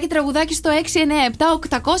 Μηνυματάκι, τραγουδάκι στο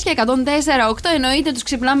 697-800-1048. Εννοείται, τους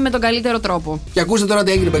ξυπνάμε με τον καλύτερο τρόπο. Και ακούστε τώρα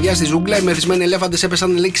τι έγινε, παιδιά, στη ζούγκλα. Οι μεθυσμένοι ελέφαντες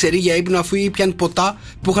έπεσαν, λέει, ξεροί για ύπνο αφού ήπιαν ποτά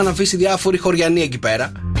που είχαν αφήσει διάφοροι χωριανοί εκεί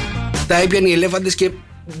πέρα. Τα έπιαν οι ελέφαντες και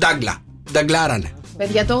νταγκλάρανε.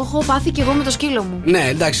 Παιδιά, το έχω πάθει κι εγώ με το σκύλο μου. Ναι,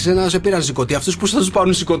 εντάξει, σε πήραν σηκωτή. Αυτούς που θα τους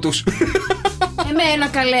πάρουν σηκωτούς. Εμένα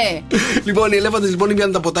καλέ. Λοιπόν, οι ελέφαντες λοιπόν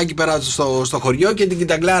πιάνουν τα ποτά εκεί πέρα στο χωριό και την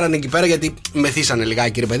κοιταγκλάρανε εκεί πέρα γιατί μεθύσανε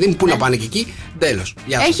λιγάκι, ρε παιδί μου. Πού να πάνε και εκεί. Τέλος.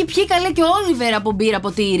 Έχει πιει καλέ και ο Όλιβερ από μπύρα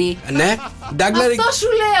ποτήρι. Ναι. Αυτό σου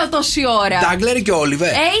λέω τόση ώρα. Ντάγκλερ και ο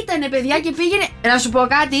Όλιβερ. Ήτανε παιδιά και πήγαινε. Να σου πω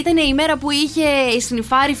κάτι, ήταν η μέρα που είχε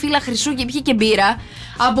σνιφάρει φύλλα χρυσού και πιει και μπύρα.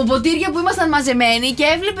 Από ποτήρια που ήμασταν μαζεμένοι και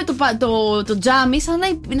έβλεπε το τζάμι σαν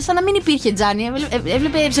να μην υπήρχε τζάμι.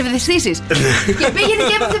 Έβλεπε ψευδαισθήσεις. Και πήγαινε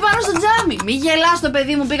και έπαιζε πάνω στο τζάμι. Μη γελάς το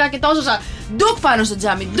παιδί μου, πήγα και τόσο σαν ντουκ πάνω στο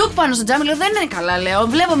τζάμι. Ντουκ πάνω στο τζάμι. Λέω δεν είναι καλά, λέω.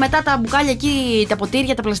 Βλέπω μετά τα μπουκάλια εκεί, τα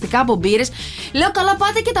ποτήρια, τα πλαστικά από μπύρες. Λέω καλά,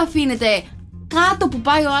 πάτε και τα αφήνετε κάτω που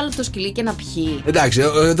πάει ο άλλος το σκυλί και να πιει. Εντάξει,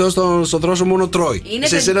 εδώ στον δρόσο μόνο τρώει.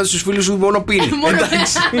 Σε εσένα στους φίλους σου μόνο πίνει.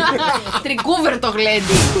 Εντάξει. Τρικούβερ το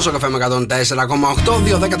γλέντι. Το Sok FM 104,8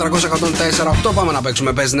 2-10-300-104,8. Πάμε να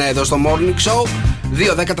παίξουμε πες ναι εδώ στο Morning Show.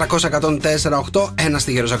 2-10-300-104,8. Ένας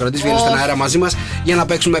τυχερός ακροατής βγαίνει στον αέρα μαζί μας για να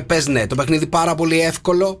παίξουμε πες ναι. Το παιχνίδι πάρα πολύ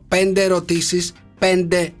εύκολο. 5 ερωτήσεις,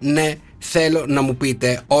 5 ναι. Θέλω να μου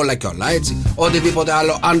πείτε όλα και όλα, έτσι. Οτιδήποτε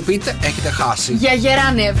άλλο, αν πείτε, έχετε χάσει. Για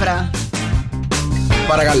γερά νεύρα.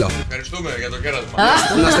 Παρακαλώ. Ευχαριστούμε για το κέρασμα.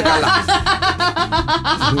 Να είστε καλά.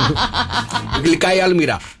 Γλυκά η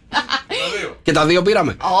Αλμύρα. Και τα δύο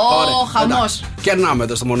πήραμε. Χαμός. Κερνάμε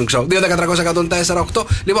εδώ στο Morning Show. 2-10-300-104,8.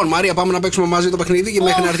 Λοιπόν, Μαρία, πάμε να παίξουμε μαζί το παιχνίδι και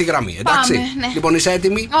μέχρι να έρθει η γραμμή. Εντάξει. Λοιπόν, είσαι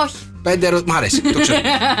έτοιμη? Όχι. 5 ερωτήσεις. Μ' αρέσει, το ξέρω.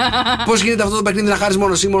 Πώς γίνεται αυτό το παιχνίδι να χάρεις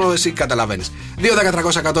μόνο εσύ καταλαβαίνεις.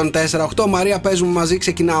 2-10-300-104,8. Μαρία, παίζουμε μαζί,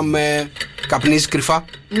 ξεκινάμε. Καπνίζεις κρυφά?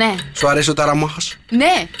 Ναι. Σου αρέσει ο ταραμάχας?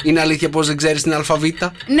 Ναι. Είναι αλήθεια πως δεν ξέρεις την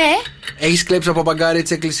αλφαβήτα? Ναι. Έχεις κλέψει από μπαγκάρι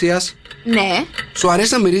της εκκλησίας? Ναι. Σου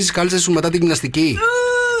αρέσει να μυρίζεις κάλτσες σου μετά την γυμναστική?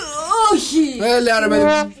 Όχι. Έλα ρε παιδί.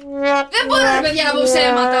 Δεν μπορώ ρε παιδιά να πω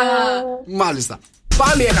ψέματα. Μάλιστα.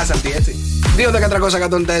 Πάλι έχασα αυτή, έτσι.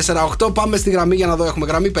 2-10-300-104,8. Πάμε στη γραμμή για να δω. Έχουμε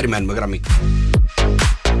γραμμή, περιμένουμε γραμμή.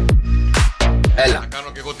 Έλα. Να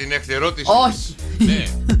κάνω και εγώ την έκτη ερώτηση. Όχι. Ναι.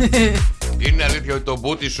 Είναι αλήθεια ότι το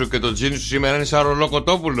μπούτι σου και το τζίνι σου σήμερα είναι σαν ρολό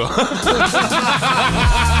κοτόπουλο?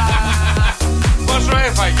 Πόσο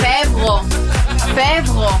έφαγε?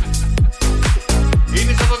 Φεύγω.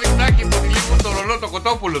 Είναι σαν το δικτάκι που τυλίγουν το ρολό το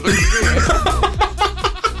κοτόπουλο. Το έχεις δει?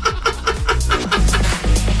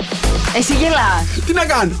 Εσύ γελάς. Τι να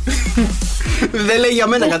κάνω? Δεν λέει για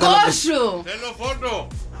μένα, κατάλαβες. Μπουκόσου. Θέλω φόντο.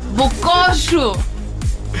 Μπουκόσου.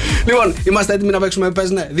 Λοιπόν, είμαστε έτοιμοι να παίξουμε πες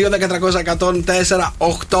ναι.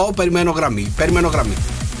 2-10-300-104,8. Περιμένω γραμμή.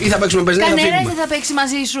 Ή θα παίξουμε πες ναι. Κανένας δεν θα παίξει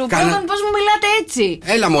μαζί σου. Πώς μου μιλάτε έτσι?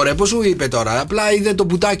 Έλα μωρέ, πώς σου είπε τώρα? Απλά είδε το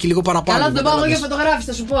μπουτάκι λίγο παραπάνω. Καλά, τον πάω για φωτογράφηση,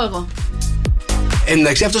 θα σου πω εγώ.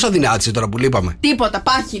 Εντάξει, αυτός αδυνάτησε τώρα που λείπαμε. Τίποτα,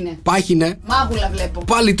 πάχινε. Μάγουλα βλέπω.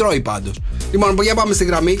 Πάλι τρώει πάντως. Λοιπόν, για πάμε στη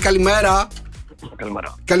γραμμή. Καλημέρα.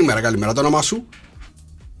 Καλημέρα. Το όνομά σου?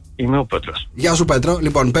 Είμαι ο Πέτρος. Γεια σου Πέτρο.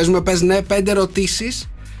 Λοιπόν, παίζουμε πες ναι, 5 ερωτήσεις.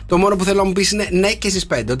 Το μόνο που θέλω να μου πεις είναι ναι και στις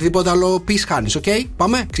 5. Οτιδήποτε άλλο πεις χάνεις, οκ?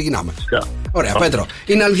 Πάμε, ξεκινάμε. Ωραία, Πέτρο.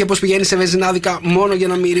 Είναι αλήθεια πως πηγαίνεις σε βενζινάδικα μόνο για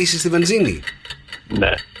να μυρίσεις τη βενζίνη? Ναι.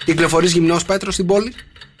 Κυκλοφορείς γυμνός Πέτρο στην πόλη?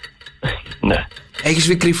 Ναι. Έχεις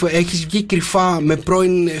βγει κρυφά με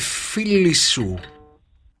πρώην φίλη σου?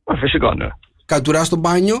 Φυσικά, ναι. Κατουράς στο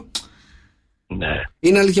μπάνιο? Ναι.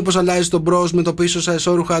 Είναι αλήθεια πως αλλάζεις το μπρος με το πίσω σε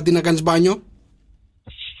εσώρουχα αντί να κάνεις μπάνιο?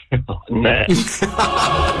 Ναι.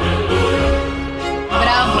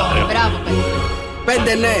 Μπράβο, Πέτρο.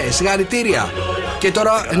 5 ναι, συγχαρητήρια. Και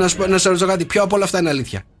τώρα να σε ρωτήσω κάτι, ποιο από όλα αυτά είναι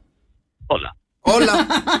αλήθεια? Όλα.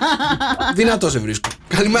 Δυνατό σε βρίσκω.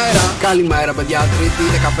 Καλημέρα, παιδιά. Τρίτη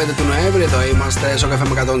 15 του Νοέμβρη. Εδώ είμαστε. Sok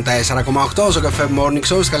FM 104,8. Sok FM Morning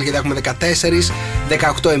Show. Στη Καλκίδα έχουμε 14.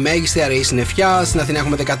 18 η μέγιστη αραιή συννεφιά. Στην Αθήνα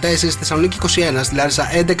έχουμε 14. Στη Θεσσαλονίκη 21. Στη Λάρισα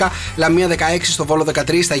 11. Λαμία 16. Στο Βόλο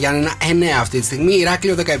 13. Στα Γιάννενα 9 αυτή τη στιγμή.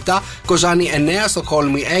 Ηράκλειο 17. Κοζάνη 9.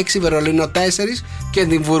 Στοκχόλμη 6. Βερολίνο 4. Και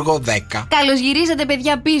Εδιμβούργο 10. Καλώς γυρίσατε,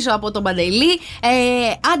 παιδιά, πίσω από τον Παντελή.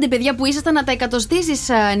 Άντε, παιδιά, που ήσασταν να τα εκατοστήσεις,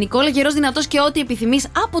 Νικόλα. Γερός, δυνατός και ό,τι επιθυμείς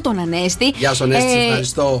από τον Ανέστη. Γεια σου, Ανέστη,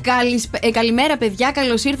 ευχαριστώ. Καλημέρα, παιδιά,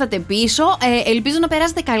 καλώς ήρθατε πίσω. Ελπίζω να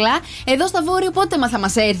περάσετε καλά. Εδώ στα Βόρειο, πότε θα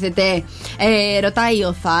μας έρθετε? Ρωτάει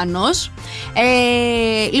ο Θάνος.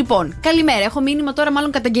 Λοιπόν, καλημέρα. Έχω μήνυμα τώρα,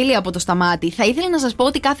 μάλλον καταγγελία από το Σταμάτη. Θα ήθελα να σας πω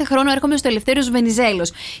ότι κάθε χρόνο έρχομαι στο Ελευθέριος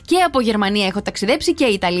Βενιζέλος. Και από Γερμανία έχω ταξιδέψει και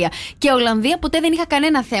Ιταλία. Και Ολλανδία ποτέ δεν είχα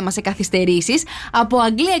κανένα θέμα σε καθυστερήσεις. Από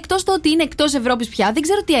Αγγλία, εκτός το ότι είναι εκτός Ευρώπης πια, δεν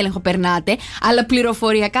ξέρω τι έλεγχο περνάτε. Αλλά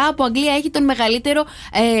πληροφοριακά από Αγγλία έχει τον μεγαλύτερο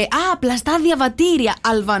πλαστά διαβατήρια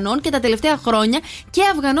Αλβανών και τα τελευταία χρόνια και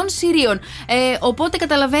Αφγανών Συρίων. Οπότε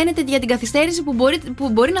καταλαβαίνετε για την καθυστέρηση που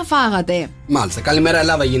μπορεί να φάγατε. Μάλιστα. Καλημέρα,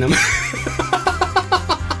 Ελλάδα γίναμε.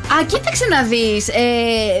 Κοίταξε να δεις.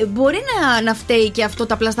 Μπορεί να φταίει και αυτό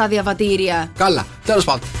τα πλαστά διαβατήρια. Καλά. Τέλος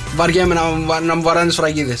πάντων. Βαριέμαι να μου βαράνε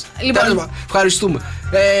σφραγίδες. Λοιπόν. Ευχαριστούμε.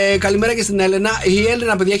 Καλημέρα και στην Έλενα. Η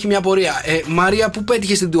Έλενα, παιδιά, έχει μια απορία. Μαρία, πού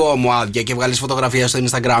πέτυχε την τουό μου άδεια και βγάλεις φωτογραφία στο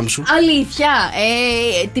Instagram σου? Αλήθεια.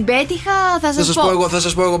 Την πέτυχα, θα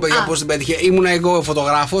σας πω εγώ, παιδιά, πώς την πέτυχε. Ήμουνα εγώ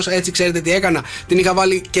φωτογράφος, έτσι ξέρετε τι έκανα. Την είχα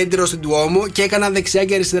βάλει κέντρο στην τουό μου και έκανα δεξιά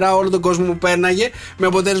και αριστερά όλο τον κόσμο που πέρναγε. Με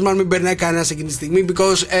αποτέλεσμα να μην περνάει κανένα εκείνη τη στιγμή.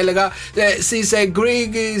 Because έλεγα, she's a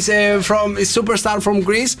Greek, is superstar from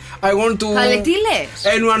Greece. I want to. Καλέ, τι λες?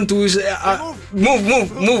 Anyone to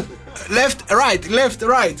move. Left,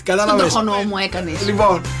 right. Κατάλαβες? Τον τοχονό μου έκανες.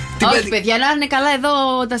 Λοιπόν. Όχι, παιδιά, να είναι καλά εδώ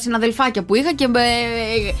τα συναδελφάκια που είχα και.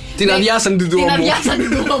 Την αδειάσαν την τουό μου.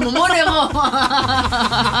 Μόνο εγώ.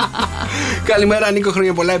 Καλημέρα, Νίκο.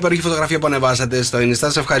 Χρόνια πολλά. Υπάρχει φωτογραφία που ανεβάσατε στο Insta.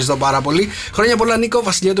 Σε ευχαριστώ πάρα πολύ. Χρόνια πολλά, Νίκο.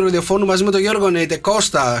 Βασιλιά του ραδιοφώνου μαζί με τον Γιώργο Νέιτε.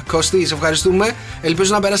 Κωστή, σε ευχαριστούμε.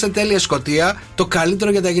 Ελπίζω να περάσετε τέλεια Σκωτία. Το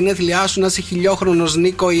καλύτερο για τα γενέθλιά σου, να είσαι χιλιόχρονος,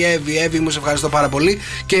 Νίκο. Η Εύη, μου σε ευχαριστώ πάρα πολύ.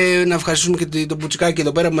 Και να ευχαριστούμε και τον Πουτσικάκι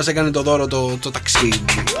εδώ πέρα που μας έκανε το δώρο το ταξίδι.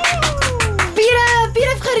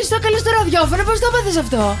 Πήρα ευχαριστώ, καλώ στο ραδιόφωνο. Πώς το έπαθες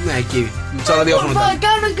αυτό? Ναι, εκεί. Στο ραδιόφωνο. Θα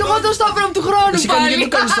κάνω κι εγώ το σταυρό του χρόνου. Εσύ κάνει γιατί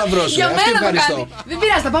κάνεις σταυρό σου. Για μένα το κάνει. Δεν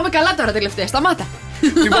πειράζει, θα πάμε καλά τώρα τελευταία. Σταμάτα.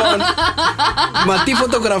 Λοιπόν, μα τι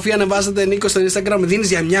φωτογραφία ανεβάσατε, Νίκο, στο Instagram? Δίνεις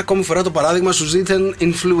για μια ακόμη φορά το παράδειγμα σου ζήτεν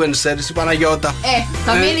influencers, η Παναγιώτα.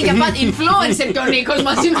 Θα μείνει για πάντα influencer και ο Νίκος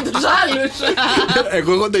μαζί με τους άλλους.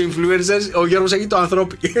 Εγώ έχω το influencers, ο Γιώργος έχει το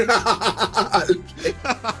ανθρώπι.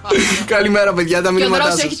 Καλημέρα, παιδιά, τα μηνύματά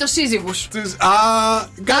σας. Και ο Δρόσος έχει το σύζυγους.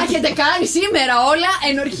 Τα έχετε κάνει σήμερα όλα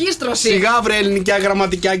ενορχίστρωση. Σιγά, βρε, ελληνικά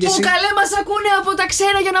γραμματικά κι εσύ. Που καλέ μας ακούνε από τα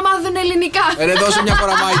ξένα για να μάθουν ελληνικά. Δώσε μια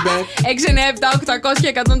φορά Viber. 697-800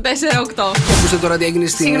 και 104-8. Ακούστε τώρα τι έγινε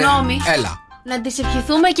στην. Συγγνώμη. Έλα. Να της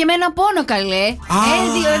ευχηθούμε και με ένα πόνο, καλέ.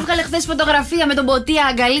 Έβγαλε χθες φωτογραφία με τον Ποτία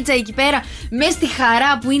αγκαλίτσα εκεί πέρα. Μες στη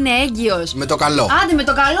χαρά που είναι έγκυος. Με το καλό. Άντε, με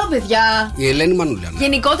το καλό, παιδιά. Η Ελένη Μανούλα. Ναι.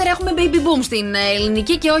 Γενικότερα έχουμε baby boom στην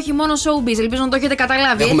ελληνική και όχι μόνο showbiz. Ελπίζω να το έχετε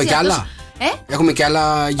καταλάβει. Έχουμε κι άλλα. Έχουμε και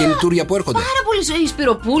άλλα γεννητούρια που έρχονται. Πάρα πολύ. Η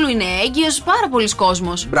Σπυροπούλου είναι έγκυος, πάρα πολλοί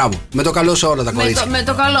κόσμος. Μπράβο. Με το καλό σε όλα τα κορίτσια. Με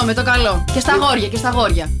το καλό. Και στα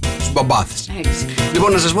αγόρια. Στους μπαμπάθες.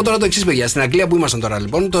 Λοιπόν, να σας πω τώρα το εξής, παιδιά. Στην Αγγλία που ήμασταν τώρα,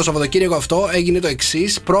 λοιπόν, το Σαββατοκύριακο αυτό έγινε το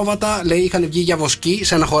εξής. Πρόβατα, λέει, είχαν βγει για βοσκή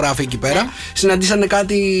σε ένα χωράφι εκεί πέρα. Συναντήσανε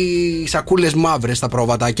κάτι σακούλες μαύρες στα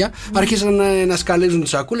προβατάκια. Άρχισαν να σκαλίζουν τις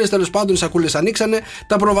σακούλες. Τέλος πάντων, οι σακούλες ανοίξανε.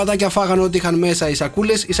 Τα προβατάκια φάγανε ό,τι είχαν μέσα οι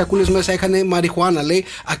σακούλες. Οι σακούλες μέσα είχαν μαριχουάνα, λέει,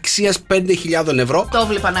 αξίας 5.000 ευρώ. Το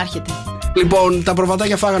βλέπα να έρχεται. Λοιπόν, τα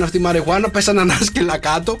προβατάκια φάγανε αυτή η μαριχουάνα, πέσανε ανάσκελα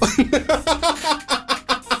κάτω.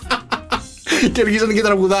 Και αρχίσανε και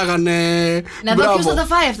τραγουδάγανε. Να δω ποιος θα τα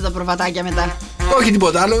φάει αυτά τα προβατάκια μετά. Όχι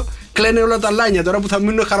τίποτα άλλο. Κλαίνε όλα τα λάνια τώρα που θα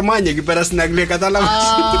μείνουν χαρμάνια εκεί πέρα στην Αγγλία, κατάλαβες?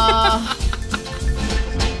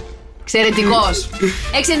 Εξαιρετικός.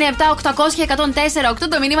 697-800-1048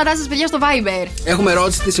 το μηνύματά σας, παιδιά, στο Viber. Έχουμε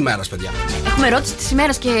ερώτηση της ημέρας, παιδιά. Έχουμε ερώτηση της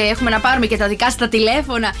ημέρας και έχουμε να πάρουμε και τα δικά σας τα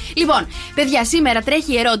τηλέφωνα. Λοιπόν, παιδιά, σήμερα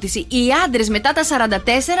τρέχει η ερώτηση. Οι άντρες μετά τα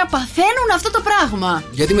 44 παθαίνουν αυτό το πράγμα.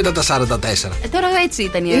 Γιατί μετά τα 44? Τώρα έτσι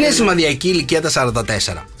ήταν η ερώτηση. Είναι σημαδιακή ηλικία τα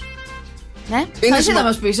 44. Ναι, θα εσύ να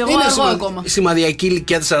μας πεις, εγώ αργώ ακόμα. Σημαδιακή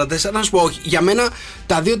ηλικία τα 44, να σου πω, όχι. Για μένα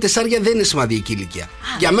τα 2 τεσσάρια δεν είναι σημαδιακή ηλικία.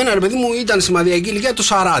 Για μένα, ρε παιδί μου, ήταν σημαδιακή ηλικία το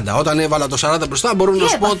 40. Όταν έβαλα το 40 μπροστά, μπορώ να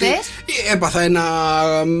σου πω ότι έπαθα ένα.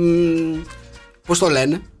 Πώς το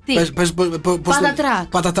λένε?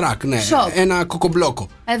 Πατατράκ, ναι. Σοκ. Ένα κοκομπλόκο.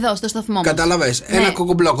 Εδώ στο σταθμό μας. Καταλαβες. Ναι. Ένα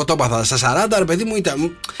κοκομπλόκο το έπαθα. Στα 40, ρε παιδί μου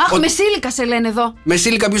ήταν. Αχ, μεσήλικα σε λένε εδώ.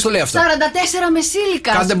 Μεσήλικα, ποιος το λέει αυτό? 44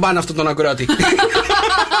 μεσήλικα. Κάντε μπαν αυτό τον ακροατή.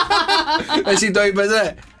 Εσύ το είπες,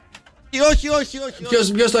 Όχι.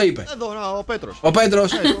 Ποιος το είπε? Εδώ, ο Πέτρος. Ο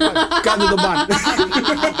Πέτρος. Κάντε τον μπαν.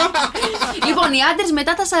 Λοιπόν, οι άντρες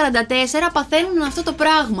μετά τα 44 παθαίνουν αυτό το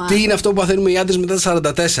πράγμα. Τι είναι αυτό που παθαίνουμε οι άντρες μετά τα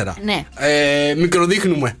 44? Ναι.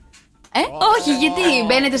 Μικροδείχνουμε. Όχι, γιατί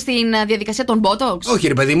μπαίνετε στην διαδικασία των Botox? Όχι,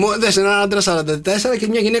 ρε παιδί μου, δες έναν άντρα 44 και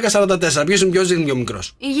μια γυναίκα 44. Ποιος είναι δείχνει πιο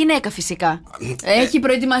μικρός? Η γυναίκα, φυσικά. Έχει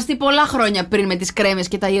προετοιμαστεί πολλά χρόνια πριν με τις κρέμες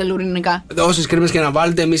και τα ιαλουρινικά. Όσες κρέμες και να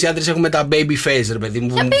βάλετε, εμείς οι άντρες έχουμε τα baby face, ρε παιδί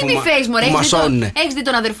μου. Τα baby face, μωρέ. Έχεις δει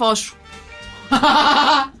τον αδερφό σου?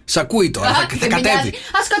 Σ' ακούει τώρα, θα κατέβει.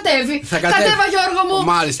 Ας κατέβει. Κατέβα, Γιώργο μου.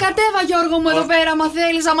 Μάλιστα. Κατέβα, Γιώργο μου, εδώ πέρα, μα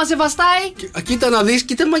θέλεις, άμα σε βαστάει. Κοίτα να δεις,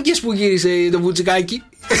 κοίτα μαγκές που γύρισε το βουτσικάκι.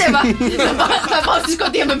 Κατέβα. Θα πάω στη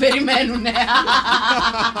Σκωτία, με περιμένουνε.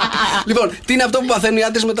 Λοιπόν, τι είναι αυτό που παθαίνουν οι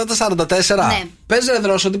άντρες μετά τα 44? Ναι. Πες ρε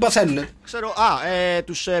Δρόσο, τι παθαίνουνε? Ξέρω,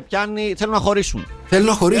 τους πιάνει, θέλουν να χωρίσουν. Θέλουν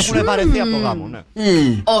να χωρίσουν. Έχουν βαρεθεί από το γάμο, ναι.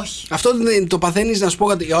 Όχι. Αυτό το παθαίνεις, να σου πω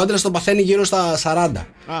κάτι. Ο άντρας το παθαίνει γύρω στα 40.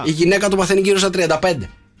 Η γυναίκα το παθαίνει γύρω στα 35.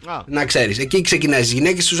 Να ξέρεις, εκεί ξεκινάει. Οι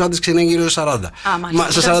γυναίκες στους άντρες ξεκινάνε γύρω στα 40. Μα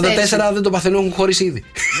στα 44 δεν το παθαίνουν, έχουν χωρίσει ήδη.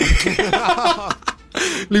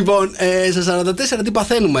 Λοιπόν, στα 44 τι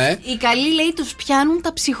παθαίνουμε, Οι καλοί, λέει, τους πιάνουν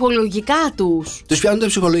τα ψυχολογικά τους. Τους πιάνουν τα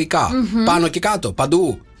ψυχολογικά. Πάνω και κάτω,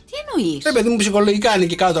 παντού. Τι εννοείς? Παιδί μου, ψυχολογικά είναι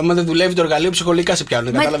και κάτω. Αν δεν δουλεύει το εργαλείο, ψυχολογικά σε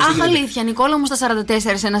πιάνουν. Αχ, αλήθεια, Νικόλα μου, στα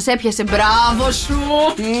 44 σε να σε έπιασε. Μπράβο σου!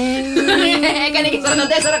 Έκανε και 44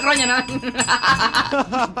 χρόνια να.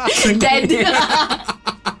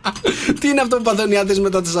 Τι είναι αυτό που παθαίνουν οι άντρες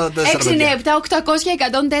μετά τα 44?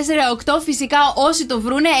 697-800-1048. Φυσικά όσοι το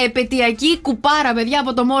βρούνε, επαιτειακή κουπάρα, παιδιά,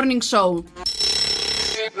 από το Morning Show.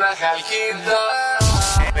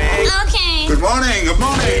 Okay. Good morning, good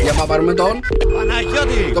morning. Για να πάρουμε τον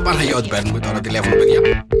Παναγιώτη. Τον Παναγιώτη παίρνουμε τώρα τηλέφωνο,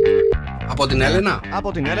 παιδιά. Από την Έλενα.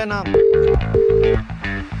 Από την Έλενα.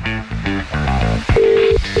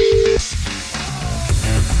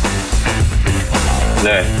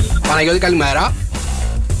 Ναι. Παναγιώτη, καλημέρα.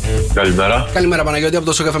 Καλημέρα. Καλημέρα Παναγιώτη από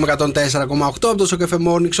το Sok FM 104,8, από το Sok FM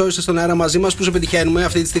Morning Show. Είστε στον αέρα μαζί μας. Πού σε πετυχαίνουμε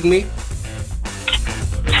αυτή τη στιγμή?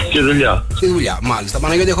 Στη δουλειά. Στη δουλειά, μάλιστα.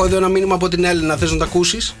 Παναγιώτη, έχω εδώ ένα μήνυμα από την Έλληνα. Θες να το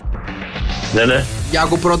ακούσεις? Ναι, ναι. Για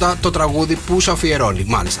άκου πρώτα το τραγούδι που σου αφιερώνει.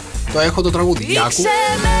 Μάλιστα. Το έχω το τραγούδι. Για άκου.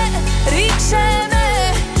 Ρίξε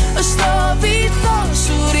με στο βυθό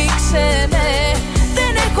σου, ρίξε με.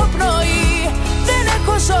 Δεν έχω πνοή, δεν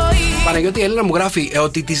έχω ζωή. Παναγιώτη, η Έλληνα μου γράφει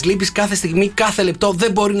ότι της λείπεις κάθε στιγμή, κάθε λεπτό.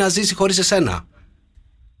 Δεν μπορεί να ζήσει χωρίς εσένα.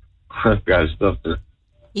 Ευχαριστώ.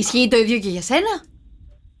 Ισχύει το ίδιο και για σένα?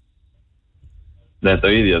 Ναι, το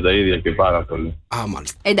ίδιο και πάρα πολύ. Α,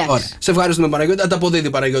 μάλιστα. Εντάξει. Ωραία. Σε ευχαριστούμε, Παναγιώτη. Ανταποδίδει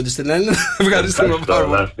Παναγιώτη στην Έλληνα. Ευχαριστούμε πάρα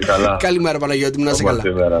πολύ. Καλημέρα, Παναγιώτη μου, να είσαι καλά.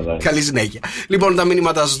 Καλή συνέχεια. Λοιπόν, τα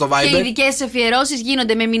μηνύματά σας στο Viber. Και οι δικές αφιερώσεις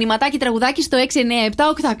γίνονται με μηνυματάκι τραγουδάκι στο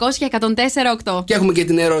 697-800-1048. Και έχουμε και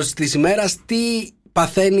την ερώτηση της ημέρας. Τι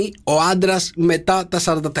παθαίνει ο άντρας μετά τα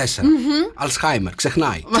 44? Αλσχάιμερ,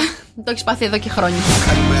 ξεχνάει. Το έχεις πάθει εδώ και χρόνια.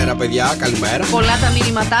 Καλημέρα, παιδιά, καλημέρα. Πολλά τα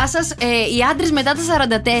μηνύματά σας. Οι άντρες μετά τα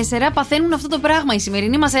 44 παθαίνουν αυτό το πράγμα. Η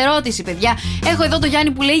σημερινή μας ερώτηση, παιδιά. Έχω εδώ το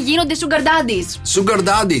Γιάννη που λέει γίνονται sugar daddies. Sugar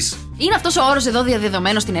daddies. Είναι αυτός ο όρος εδώ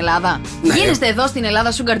διαδεδομένος στην Ελλάδα? Ναι. Γίνεστε εδώ στην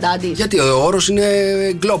Ελλάδα sugar daddies? Γιατί ο όρος είναι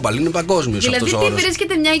global, είναι παγκόσμιος δηλαδή, αυτός ο όρος. τι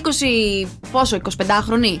βρίσκεται μια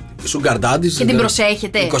 25χρονη Sugar daddies. και την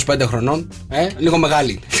προσέχετε? 25 χρονών. Λίγο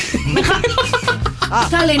μεγάλη.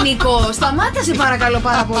 Καλέ Νίκο, σταμάτα σε παρακαλώ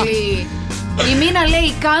πάρα πολύ. Η Μίνα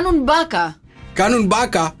λέει κάνουν μπάκα. Κάνουν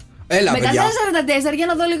μπάκα. Έλα, μετά παιδιά. τα 44, για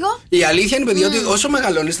να δω λίγο. Η αλήθεια είναι, παιδιά, ότι όσο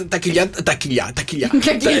μεγαλώνεις τα κοιλιά.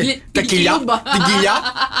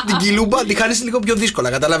 Την κοιλούμπα τη χάνεις λίγο πιο δύσκολα.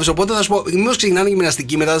 Κατάλαβες. Οπότε θα σου πω, μήπως ξεκινάνε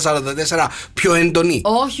γυμναστική μετά τα 44 πιο έντονη?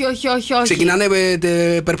 Όχι. Ξεκινάνε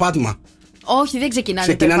περπάτημα. Όχι, δεν ξεκινάνε.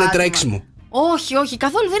 Ξεκινάνε τρέξιμο. Όχι,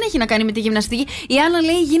 καθόλου δεν έχει να κάνει με τη γυμναστική. Η Άννα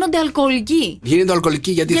λέει γίνονται αλκοολικοί. Γίνονται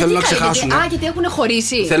αλκοολικοί γιατί θέλουν να ξεχάσουν. Γιατί έχουν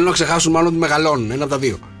χωρίσει. Θέλουν να ξεχάσουν, μάλλον ότι μεγαλώνουν. Ένα από τα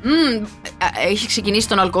δύο. Έχει ξεκινήσει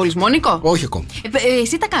τον αλκοολισμό, Νίκο? Όχι ακόμα.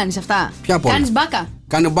 Εσύ τα κάνεις αυτά? Ποια πόλη? Κάνεις μπάκα?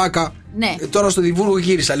 Κάνω μπάκα. Ναι. Τώρα στο Διβούργο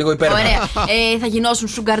γύρισα λίγο υπέροχα. Ωραία. Θα γινώσουν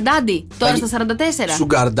sugar daddy τώρα στα 44?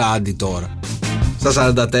 Sugar daddy τώρα. Στα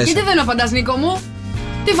 44. Γιατί δεν απαντάς, Νίκο μου?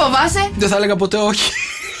 Τι φοβάσαι? Δεν θα έλεγα ποτέ όχι.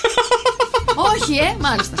 Όχι,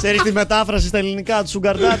 μάλιστα. Ξέρεις τη μετάφραση στα ελληνικά του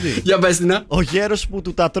Sugar Daddy? Για πες την. Ο γέρος που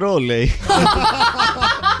του τα τρώω, λέει.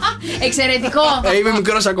 Εξαιρετικό. Είμαι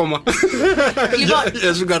μικρός ακόμα. Λοιπόν,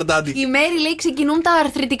 Sugar Daddy. η Μέρη λέει ξεκινούν τα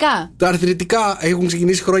αρθρητικά. Τα αρθρητικά έχουν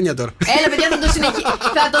ξεκινήσει χρόνια τώρα. Έλα, παιδιά,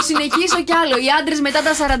 θα το συνεχίσω κι άλλο. Οι άντρες μετά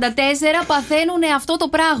τα 44 παθαίνουν αυτό το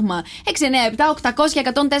πράγμα.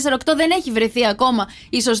 697-800-1048 δεν έχει βρεθεί ακόμα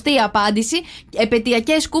η σωστή απάντηση.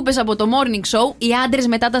 Επαιτειακές κούπες από το Morning Show. Οι άντρες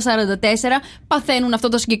μετά τα 44 παθαίνουν αυτό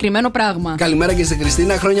το συγκεκριμένο πράγμα. Καλημέρα και στην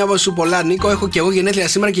Χριστίνα. Χρόνια σου πολλά, Νίκο. Έχω και εγώ γενέθλια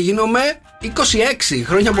σήμερα και γίνομαι 26.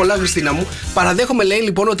 Χρόνια πολλά, Χριστίνα μου. Παραδέχομαι, λέει,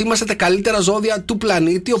 λοιπόν, ότι είμαστε τα καλύτερα ζώδια του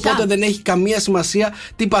πλανήτη. Οπότε δεν έχει καμία σημασία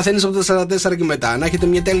τι παθαίνεις από τα 44 και μετά. Να έχετε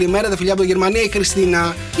μια τέλεια ημέρα, τα φιλιά από τη Γερμανία, η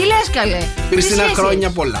Χριστίνα. Τι λες, καλέ? Χριστίνα, χρόνια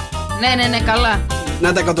πολλά. Ναι, καλά.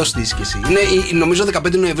 Να τα εκατοστήσεις κι εσύ. Νομίζω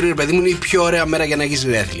 15 Νοεμβρίου, ρε παιδί μου, είναι η πιο ωραία μέρα για να έχεις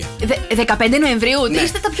γενέθλια. 15 Νοεμβρίου, ναι.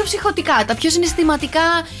 Είστε τα πιο ψυχωτικά, τα πιο συναισθηματικά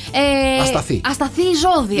ασταθή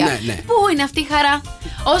ζώδια. Ναι. Πού είναι αυτή η χαρά?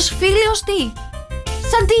 Ως φίλοι, ως τι?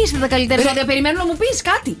 Σαν τι είστε τα καλύτερα ζώδια? Περιμένω να μου πεις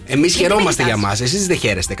κάτι. Εμείς χαιρόμαστε για μας, εσείς δεν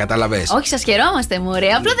χαίρεστε, κατάλαβες. Όχι, σας χαιρόμαστε, μωρέ.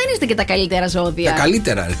 Απλά δεν είστε και τα καλύτερα ζώδια. Τα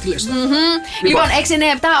καλύτερα, τι λες. Λοιπόν,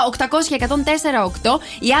 697-800-1048.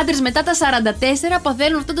 Οι άντρες μετά τα 44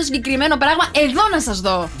 παθαίνουν αυτό το συγκεκριμένο πράγμα. Εδώ να σας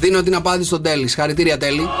δω. Δίνω την απάντηση στον Τέλη. Χαρητήρια,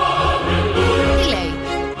 Τέλη. Τι λέει?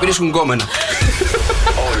 Βρίσκουν γκόμενα.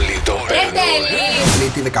 Όλοι το Τέλη.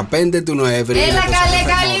 Τη 15 του Νοέμβρη. Έλα, καλέ,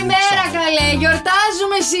 καλημέρα, καλέ.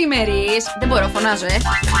 Γιορτάζουμε σήμερις. Δεν μπορώ, φωνάζω,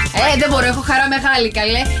 δεν μπορώ, έχω χαρά μεγάλη,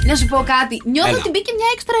 καλέ. Να σου πω κάτι. Νιώθω ότι μπήκε μια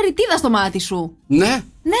έξτρα ρητίδα στο μάτι σου. Ναι.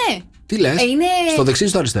 Τι λες? Στο δεξί ή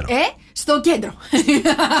στο αριστερό? Στο κέντρο.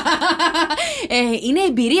 Είναι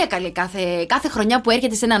εμπειρία καλή κάθε χρονιά που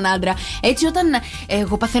έρχεται σε έναν άντρα. Έτσι, όταν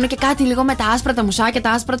εγώ παθαίνω και κάτι λίγο με τα άσπρα τα μουσάκια, τα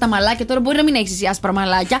άσπρα τα μαλάκια. Τώρα μπορεί να μην έχεις εσύ άσπρα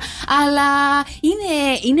μαλάκια, αλλά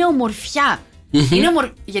είναι ομορφιά.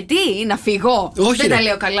 Γιατί να φύγω? Όχι, δεν τα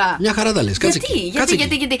λέω καλά. Μια χαρά τα λες.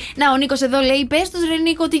 Γιατί. Να, ο Νίκος εδώ λέει: πες τους ρε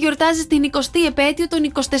Νίκο ότι γιορτάζεις την 20η επέτειο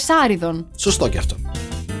των 24. Σωστό και αυτό.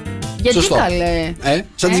 Γιατί καλέ.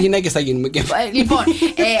 Σαν τις γυναίκες θα γίνουμε. Λοιπόν,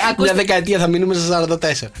 μια δεκαετία θα μείνουμε στα 44.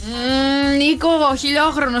 Νίκο,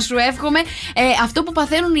 χιλιόχρονο σου εύχομαι. Αυτό που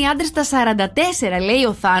παθαίνουν οι άντρες στα 44, λέει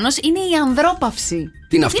ο Θάνος, είναι η ανδρόπαυση.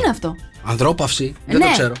 Τι είναι αυτό? Ανδρόπαυση? Δεν το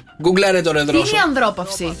ξέρω. Γκουγκλάρε το ρεδρό. Τι είναι η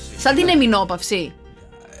ανδρόπαυση? Σαν την εμεινόπαυση.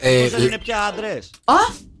 Δεν είναι πια άντρες.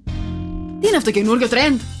 Τι είναι αυτό, καινούριο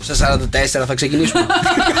τρέντ? Στα 44 θα ξεκινήσουμε.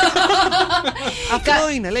 Αυτό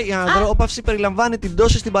είναι, λέει. Η ανδρόπαυση περιλαμβάνει την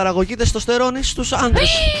πτώση στην παραγωγή τεστοστερόνης στους άντρες.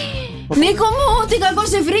 Νίκο μου, τι κακό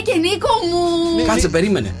σε βρήκε, Νίκο μου. Κάτσε,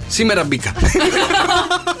 περίμενε. Σήμερα μπήκα.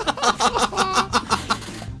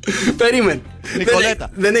 Περίμενε. Νικολέτα.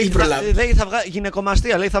 Δεν έχει προλάβει. Λέει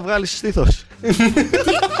γυναικομαστία, λέει θα βγάλεις στήθος.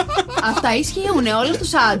 Αυτά ισχύουν όλους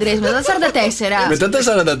τους άντρες μετά τα 44. Μετά τα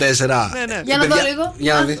 44. Ναι. Για να δω λίγο.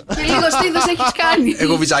 Για να δεις. Και λίγο στήθος έχεις κάνει.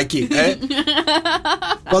 Εγώ βυζάκι.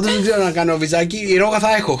 Πάντως δεν ξέρω να κάνω βυζάκι. Η ρόγα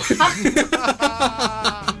θα έχω.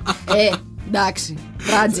 Εντάξει.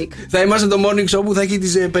 Tragic. Θα είμαστε το morning show που θα έχει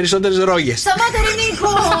τις περισσότερες ρόγες. Σταμάτα ρε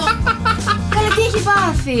Νίκο. Καλά, τι έχει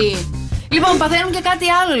πάθει? Λοιπόν, παθαίνουν και κάτι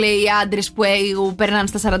άλλο, λέει οι άντρες που περνάνε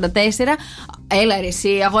στα 44. Έλα ρε εσύ,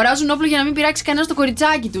 αγοράζουν όπλο για να μην πειράξει κανένα το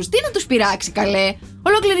κοριτσάκι τους. Τι να τους πειράξει, καλέ?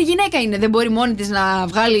 Ολόκληρη γυναίκα είναι, δεν μπορεί μόνη της να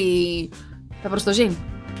βγάλει τα προστοζήν.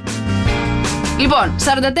 Λοιπόν, 44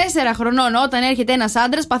 χρονών όταν έρχεται ένας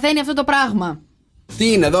άντρας παθαίνει αυτό το πράγμα.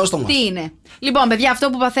 Τι είναι, δώσ' το μας. Τι είναι? Λοιπόν, παιδιά, αυτό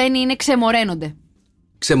που παθαίνει είναι ξεμοραίνονται.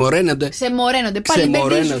 Ξεμοραίνονται. Πάλι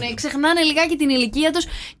μπερδίζουν, ξεχνάνε λιγάκι την ηλικία τους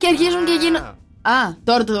και αρχίζουν και γίνονται.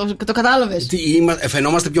 Τώρα το κατάλαβες.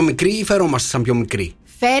 Φαινόμαστε πιο μικροί ή φερόμαστε σαν πιο μικροί?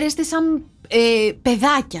 Φέρεστε σαν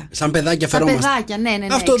παιδάκια. Σαν παιδάκια φερόμαστε. Σαν παιδάκια, ναι.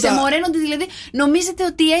 Ξεμοραίνονται, δηλαδή νομίζετε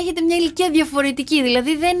ότι έχετε μια ηλικία διαφορετική.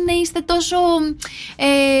 Δηλαδή δεν είστε τόσο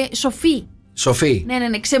σοφοί. Σοφοί. Ναι.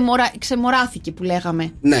 Ξεμοράθηκε που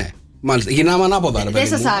λέγαμε. Ναι. Μάλιστα. Γυρνάμε ανάποδα, ρε παιδί.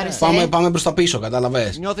 Δεν σας άρεσε. Πάμε προς τα πίσω,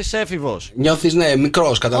 κατάλαβες. Νιώθεις έφηβος. Νιώθεις, ναι,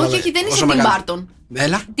 μικρός, κατάλαβες. Όχι, δεν είσαι την Μπάρτον.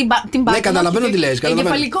 Έλα. Την ναι, καταλαβαίνω τι λες.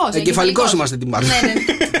 Εγκεφαλικός είμαστε την Μπάρτον. Ναι.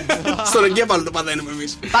 Στον εγκέφαλο το παθαίνουμε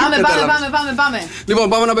εμείς. Πάμε. Λοιπόν,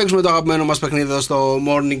 πάμε να παίξουμε το αγαπημένο μας παιχνίδι εδώ στο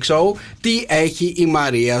Morning Show. Τι έχει η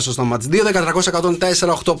Μαρία στο στόμα της?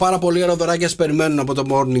 2-10-300-104-8. Πάρα πολύ ωραία δωράκια σας περιμένουν από το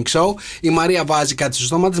Morning Show. Η Μαρία βάζει κάτι στο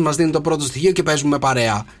στόμα της, μας δίνει το πρώτο στοιχείο και παίζουμε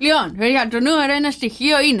παρέα. Λοιπόν, παιδιά, το νούμερο ένα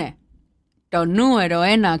στοιχείο είναι. Το νούμερο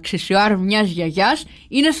ένα αξεσουάρ μιας γιαγιάς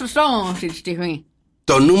είναι στο στόμα μου αυτή τη στιγμή.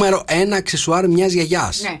 Το νούμερο ένα αξεσουάρ μιας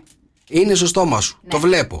γιαγιάς. Ναι. Είναι στο στόμα σου. Ναι. Το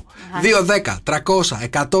βλέπω.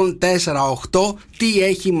 2-10-300-104-8. Τι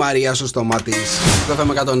έχει η Μαρία στο στόμα της? Το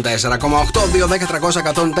FM 104,8.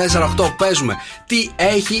 2-10-300-104-8. Παίζουμε. Τι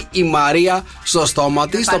έχει η Μαρία στο στόμα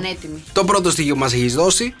της? Το πρώτο στοιχείο που μας έχεις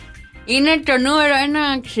δώσει είναι το νούμερο ένα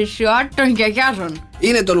αξεσουάρ των γιαγιάδων.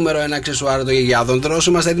 Είναι το νούμερο ένα αξεσουάρ των γιαγιάδων. Τώρα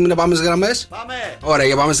είμαστε έτοιμοι να πάμε στις γραμμές? Πάμε. Ωραία,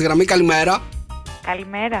 για πάμε στη γραμμή. Καλημέρα.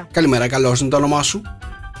 Καλημέρα, καλώς είναι το όνομά σου?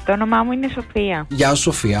 Το όνομά μου είναι Σοφία. Γεια σου,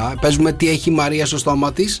 Σοφία. Παίζουμε τι έχει η Μαρία στο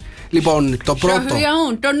στόμα της. Λοιπόν, το πρώτο. Σοφία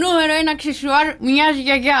μου, το νούμερο ένα αξεσουάρ μιας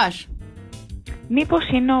γιαγιάς. Μήπως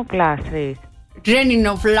είναι ο πλάστρης? Δεν είναι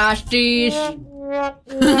ο πλάστης.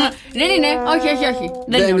 Δεν είναι, όχι.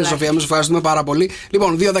 Δεν είναι, Σοφία, μου ευχαριστούμε πάρα πολύ.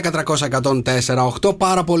 Λοιπόν, 2-10-300-104-8.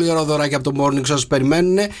 Πάρα πολύ ωραία δωράκια από το Morning Show σας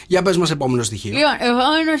περιμένουν. Για πες μας επόμενο στοιχείο. Λοιπόν,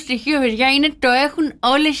 επόμενο στοιχείο, παιδιά, είναι το έχουν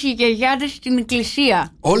όλες οι γιαγιάδες στην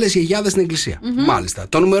εκκλησία. Όλες οι γιαγιάδες στην εκκλησία. Μάλιστα.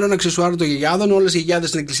 Το νούμερο ένα αξεσουάρ των γιαγιάδων, όλες οι γιαγιάδες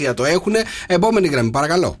στην εκκλησία το έχουν. Επόμενη γραμμή,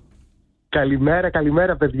 παρακαλώ.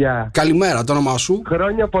 Καλημέρα, παιδιά. Καλημέρα, το όνομά σου?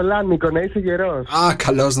 Χρόνια πολλά, Νίκο, να είσαι γερός.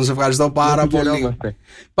 Καλώς, να σε ευχαριστώ πάρα πολύ.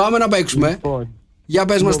 Πάμε να παίξουμε. Λοιπόν, για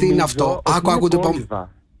πες μας τι είναι αυτό. Άκου το επόμενο.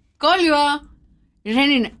 Κόλληβα. Δεν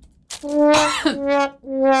είναι.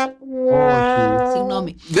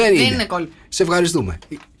 Συγγνώμη. Δεν είναι κόλληβα. Σε ευχαριστούμε.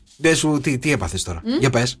 Δεν σου, τι έπαθες τώρα? Για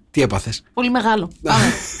πες, τι έπαθες? Πολύ μεγάλο.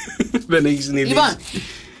 Δεν έχεις συνειδήσει. Λοιπόν.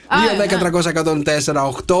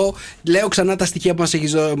 2-10-300-104-8. Λέω ξανά τα στοιχεία που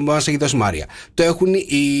μας έχει δώσει η Μάρια.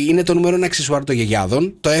 Είναι το νούμερο ένα αξεσουάρ των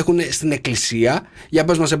γιαγιάδων. Το έχουν στην εκκλησία. Για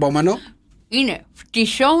πες μας επόμενο. Είναι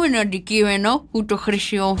φτισσόμενο αντικείμενο που το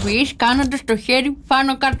χρησιμοποιείς κάνοντας το χέρι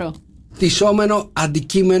πάνω κάτω. Φτισσόμενο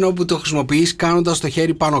αντικείμενο που το χρησιμοποιείς κάνοντας το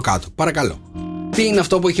χέρι πάνω κάτω. Παρακαλώ. Τι είναι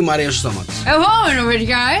αυτό που έχει η Μαρία στο στόμα της? Επόμενο,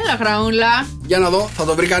 παιδιά, έλα γραμμούλα. Για να δω, θα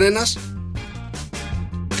το βρει κανένας?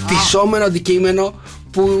 Φτισσόμενο αντικείμενο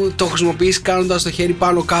που το χρησιμοποιείς κάνοντας το χέρι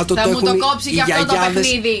πάνω κάτω. Θα το μου έχουν το κόψει οι και αυτό το γιαγιάδες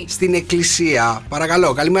παιχνίδι. στην εκκλησία.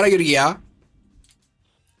 Παρακαλώ. Καλημέρα, Γεωργία.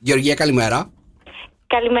 Γεωργία, καλημέρα.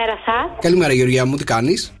 Καλημέρα σας. Καλημέρα, Γεωργία μου, τι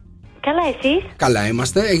κάνεις? Καλά, εσείς? Καλά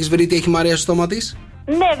είμαστε. Έχεις βρει τι έχει η Μαρία στο στόμα της?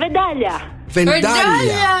 Ναι, βεντάλια. Βεντάλια!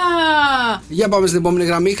 Για πάμε στην επόμενη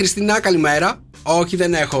γραμμή. Χριστίνα, καλημέρα. Όχι,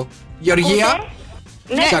 δεν έχω. Γεωργία.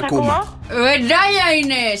 Ναι, σε ακούμε. Βεντάλια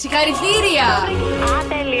είναι! Συγχαρητήρια! Α,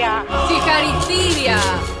 τέλεια. Συγχαρητήρια!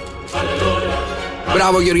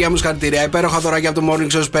 Μπράβο, Γεωργία μου, συγχαρητήρια. Υπέροχα δωράκια από το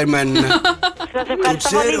Morning Show περιμένουν. Σας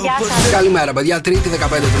ευχαριστώ πολύ, γεια σας. Καλημέρα, παιδιά. Τρίτη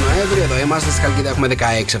 15 του Νοέμβρη. Εδώ είμαστε. Στη Χαλκίδα έχουμε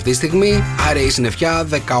 16 αυτή τη στιγμή. Άρεη συννεφιά,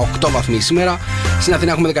 18 βαθμοί σήμερα. Στην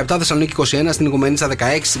Αθήνα έχουμε 17, Θεσσαλονίκη 21, στην Οικουμενίτσα 16,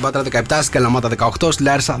 στην Πάτρα 17, στην Καλαμάτα 18, στη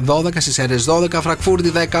Λάρισα 12, στις Σέρρες 12, Φραγκφούρτη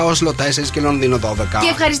 10, Όσλο 4 και Λονδίνο 12. Και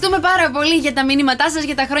ευχαριστούμε πάρα πολύ για τα μηνύματά σας,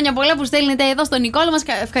 για τα χρόνια πολλά που στέλνετε εδώ στον Νικόλα μας.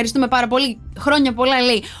 Ευχαριστούμε πάρα πολύ. Χρόνια πολλά,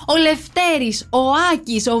 λέει ο Λευτέρης, ο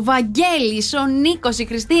Άκης, ο Βαγγέλης, ο Νίκος, η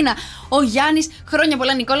Χριστίνα, ο Γιάννης. Χρόνια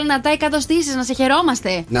πολλά, Νικόλα, να τα εκατοστήσεις, να σε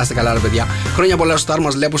χαιρόμαστε. Να είστε καλά, ρε παιδιά. Χρόνια πολλά στο Στάρ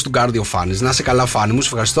μας Λέπο του Κάρδιο Φάνης. Να είστε καλά, Φάνη μου, σου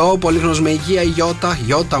ευχαριστώ. Πολύχρονος με υγεία,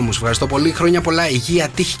 Γιώτα μου, σου ευχαριστώ πολύ. Χρόνια πολλά, υγεία,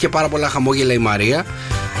 τύχη και πάρα πολλά χαμόγελα η Μαρία.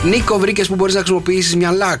 Νίκο, βρήκες που μπορείς να χρησιμοποιήσεις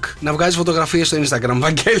μια λακ, να βγάζεις φωτογραφίες στο Instagram,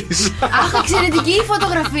 Βαγγέλης. Αχ, εξαιρετική η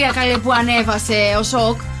φωτογραφία, καλέ, που ανέβασε ο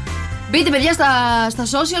Σοκ. Μπείτε, παιδιά, στα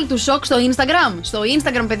social του Sok στο Instagram. Στο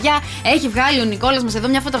Instagram, παιδιά, έχει βγάλει ο Νικόλας μας εδώ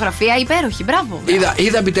μια φωτογραφία υπέροχη. Μπράβο.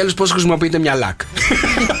 Είδα επιτέλους πώς χρησιμοποιείται μια λακ.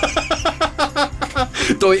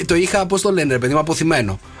 Το είχα, πώς το λένε, ρε παιδί μου,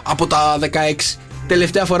 αποθυμένο. Από τα 16.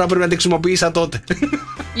 Τελευταία φορά πρέπει να τη χρησιμοποίησα τότε.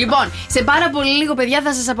 Λοιπόν, σε πάρα πολύ λίγο, παιδιά,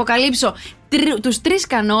 θα σας αποκαλύψω τους 3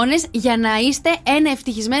 κανόνες για να είστε ένα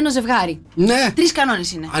ευτυχισμένο ζευγάρι. Ναι. 3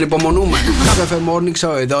 κανόνες είναι. Ανυπομονούμε. Sok FM Morning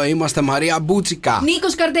Show, εδώ είμαστε, Μαρία Μπούτσικα.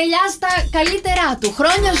 Νίκος Καρτελιάς στα καλύτερά του.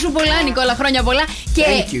 Χρόνια σου πολλά, Νικόλα, χρόνια πολλά.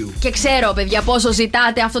 Και ξέρω, παιδιά, πόσο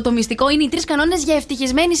ζητάτε αυτό το μυστικό. Είναι οι 3 κανόνες για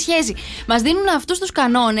ευτυχισμένη σχέση. Μας δίνουν αυτούς τους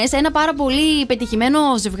κανόνες ένα πάρα πολύ πετυχημένο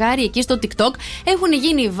ζευγάρι εκεί στο TikTok. Έχουν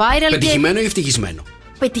γίνει viral. Πετυχημένο ή ευτυχισμένο?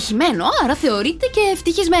 Πετυχημένο, άρα θεωρείται και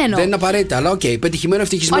ευτυχισμένο. Δεν είναι απαραίτητα, αλλά οκ, πετυχημένο,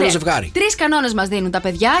 ευτυχισμένο ζευγάρι. 3 κανόνες μας δίνουν τα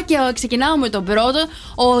παιδιά και ξεκινάω με τον πρώτο,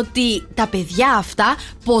 ότι τα παιδιά αυτά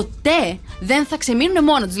ποτέ δεν θα ξεμείνουν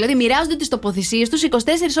μόνα τους. Δηλαδή, μοιράζονται τις τοποθεσίες τους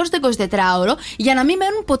 24 ώρες το 24ωρο για να μην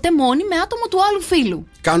μένουν ποτέ μόνοι με άτομο του άλλου φίλου.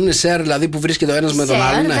 Κάνουν share, δηλαδή, που βρίσκεται ο ένας με τον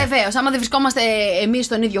άλλον. Ναι. Βεβαίως. Άμα δεν βρισκόμαστε εμείς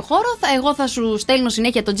στον ίδιο χώρο, εγώ θα σου στέλνω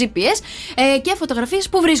συνέχεια το GPS και φωτογραφίες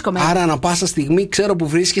που βρίσκομαι. Άρα, ανά πάσα στιγμή ξέρω που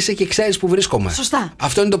βρίσκεσαι και ξέρεις που βρίσκομαι. Σωστά.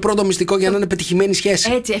 Αυτό είναι το πρώτο μυστικό για να είναι πετυχημένη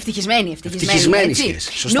σχέση. Έτσι, ευτυχισμένη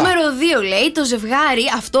σχέση. Σωστά. Νούμερο 2, λέει, το ζευγάρι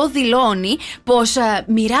αυτό δηλώνει πως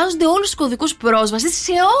μοιράζονται όλους τους κωδικούς πρόσβασης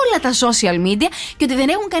σε όλα τα social media και ότι δεν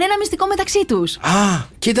έχουν κανένα μυστικό μεταξύ τους. Α,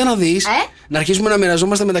 κοίτα να δεις. Να αρχίσουμε να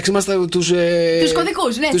μοιραζόμαστε μεταξύ μας τους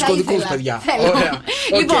κωδικούς, ναι, τους κωδικούς, παιδιά. Ωραία.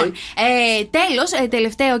 Λοιπόν, τέλος,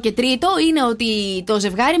 τελευταίο και τρίτο είναι ότι το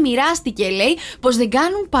ζευγάρι μοιράστηκε, λέει, πως δεν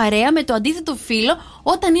κάνουν παρέα με το αντίθετο φύλο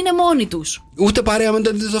όταν είναι μόνοι τους. Ούτε παρέα με το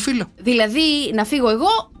αντίθετο φύλο. Δηλαδή, να φύγω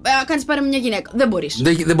εγώ, κάνεις παρέα με μια γυναίκα. Δεν μπορείς.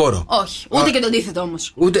 Δεν μπορώ. Όχι. Ούτε και το αντίθετο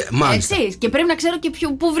όμως. Ούτε, μάλιστα. Εσύ. Και πρέπει να ξέρω και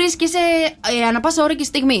πού βρίσκεσαι ανά πάσα ώρα και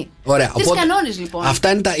στιγμή. Ωραία. 3 κανόνες, λοιπόν.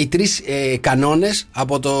 Αυτά είναι οι 3 κανόνες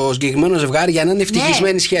από το συγκεκριμένο ζευγάρι για να είναι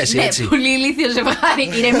ευτυχισμένη σχέση. Ναι, έτσι. πολύ ηλίθιο ζευγάρι.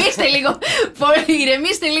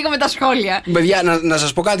 Ηρεμήστε λίγο με τα σχόλια. Παιδιά, να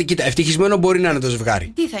σας πω κάτι. Κοίτα, ευτυχισμένο μπορεί να είναι το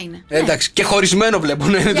ζευγάρι. Τι θα είναι. Εντάξει. Και χωρισμένο βλέπω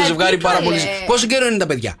να είναι το ζευγάρι πάρα πολύ. Πόσο καιρό είναι τα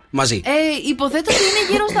παιδιά μαζί? Υποθέτω ότι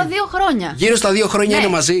είναι γύρω στα 2 χρόνια. Γύρω στα 2 χρόνια είναι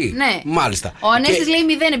μαζί. Ναι. Μάλιστα. Ο Ανέστης λέει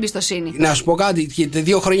 0 εμπιστοσύνη. Να σου πω κάτι.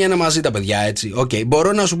 2 χρόνια είναι μαζί τα παιδιά, έτσι. Okay.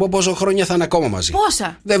 Μπορώ να σου πω πόσο χρόνια θα είναι ακόμα μαζί.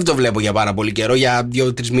 Πόσα? Δεν το βλέπω για πάρα πολύ καιρό, για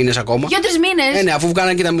 2-3 μήνες ακόμα. 2-3 μήνες. Ναι, αφού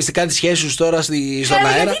βγάλαν και τα μυστικά της σχέσης τους τώρα στον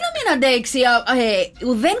αέρα. Γιατί να μην αντέξει.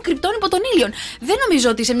 Ουδέν κρυπτών υπό τον ήλιον. Δεν νομίζω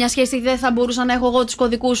ότι σε μια σχέση δεν θα μπορούσα να έχω εγώ τους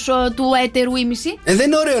κωδικούς του έτερου ήμιση. Δεν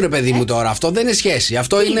είναι ωραίο, ρε παιδί μου, τώρα. Αυτό δεν είναι σχέση.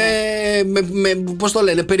 Αυτό είναι. Πώς το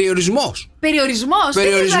λένε, περιορισμός.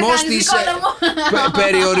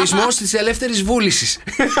 Περιορισμός της ελεύθερης βούλησης.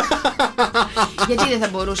 Γιατί δεν θα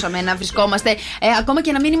μπορούσαμε να βρισκόμαστε ακόμα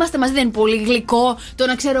και να μην είμαστε μαζί? Δεν είναι πολύ γλυκό το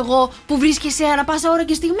να ξέρω εγώ που βρίσκεσαι ανά πάσα ώρα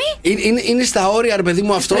και στιγμή? Είναι στα όρια, ρε παιδί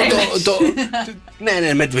μου, αυτό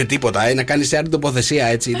ναι, με τίποτα. Να κάνεις άλλη τοποθεσία,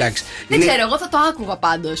 έτσι, εντάξει. Δεν ξέρω, εγώ θα το άκουγα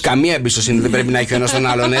πάντως. Καμία εμπιστοσύνη δεν πρέπει να έχει ο ένας τον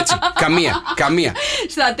άλλον, έτσι. Καμία.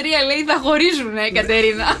 Στα 3 λέει θα χωρίζουν,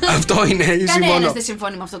 Κατερίνα. Αυτό είναι. Κανένας δεν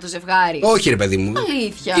συμφωνεί με αυτό το ζευγάρι. Όχι, ρε παιδί μου.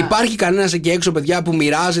 Αλήθεια. Υπάρχει κανένας εκεί έξω, παιδιά, που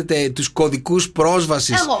μοιράζεται τους κωδικούς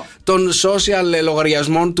πρόσβασης των social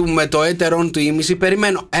λογαριασμών του με το έτερον του ήμιση?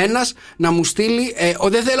 Περιμένω ένας να μου στείλει.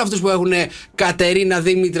 Δεν θέλω αυτούς που έχουν Κατερίνα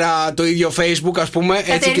Δήμητρα το ίδιο Facebook, ας πούμε.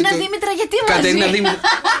 Κατερίνα Δήμητρα, γιατί μαζί? Κατερίνα Δήμητρα.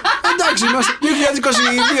 Εντάξει, είμαστε.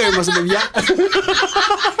 2022 είμαστε, παιδιά.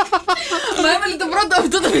 Μα έβαλε το πρώτο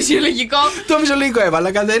αυτό το φυσιολογικό. Το φυσιολογικό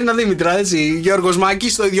έβαλα. Κατερίνα Δήμητρα, έτσι. Γιώργος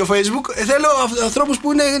Μάκης στο ίδιο Facebook. Θέλω ανθρώπους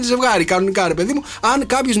που είναι ζευγάρι, κανονικά, ρε παιδί μου. Αν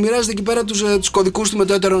κάποιος μοιράζεται εκεί πέρα τους κωδικούς του με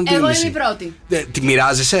το έτερον. Εγώ είμαι η πρώτη. Τη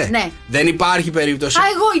μοιράζεσαι? Ναι. Δεν υπάρχει περίπτωση. Α,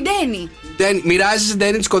 εγώ η Ντένι. Μοιράζεσαι,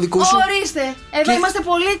 Ντένι, τους κωδικούς σου? Ορίστε. Εδώ είμαστε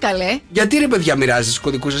πολύ καλέ. Γιατί, ρε παιδιά, μοιράζετε τους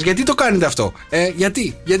κωδικούς σας? Γιατί το κάνετε αυτό?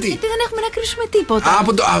 Γιατί δεν έχουμε να κρύψουμε τίποτα.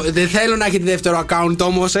 Δεν θέλω να έχετε δεύτερο account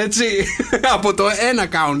όμως, έτσι. Από το ένα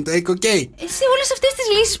account, okay. Εσύ όλες αυτές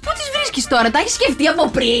τις λύσεις πού τις βρίσκεις τώρα? Τα έχεις σκεφτεί από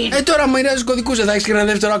πριν? Τώρα μοιράζεις κωδικούς, θα έχεις και ένα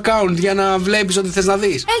δεύτερο account για να βλέπεις ό,τι θες να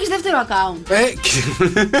δεις. Έχεις δεύτερο account.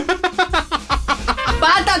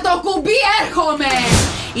 Πάτα το κουμπί, έρχομαι!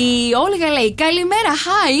 Η Όλγα λέει: καλημέρα,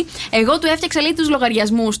 hi. Εγώ του έφτιαξα, λέει, τους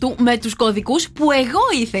λογαριασμούς του με τους κωδικούς που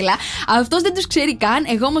εγώ ήθελα. Αυτός δεν τους ξέρει καν,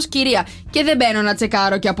 εγώ όμως κυρία. Και δεν μπαίνω να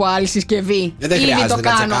τσεκάρω και από άλλη συσκευή. Δεν χρειάζεται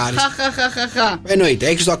να τσεκάρεις. Εννοείται,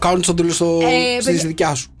 έχεις το account στη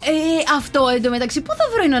δικιά σου. Αυτό εντωμεταξύ, πού θα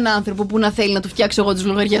βρω έναν άνθρωπο που να θέλει να του φτιάξω εγώ τους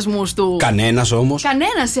λογαριασμούς του? Κανένας όμως.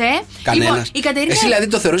 Κανένας, Κανένας. Λοιπόν, η Κατερίνα... Εσύ δηλαδή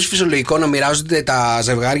το θεωρείς φυσιολογικό να μοιράζονται τα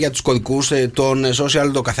ζευγάρια τους κωδικούς των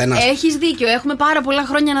social το καθένας? Έχεις δίκιο. Έχουμε πάρα πολλά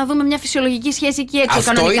χρόνια να δούμε μια φυσιολογική σχέση εκεί έξω.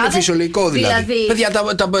 Αυτό κανονικά, είναι φυσιολογικό δηλαδή. Παιδιά,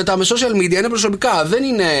 τα social media είναι προσωπικά. Δεν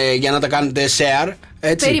είναι για να τα κάνετε share.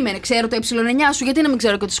 Έτσι. Περίμενε, ξέρω το ε9 σου, γιατί να μην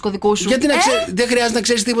ξέρω και τους κωδικούς σου? Γιατί δεν χρειάζεται να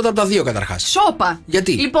ξέρεις τίποτα από τα δύο καταρχάς. Σόπα.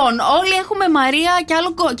 Γιατί? Λοιπόν, όλοι έχουμε Μαρία και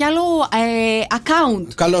άλλο account.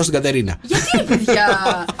 Καλώς την Κατερίνα. Γιατί,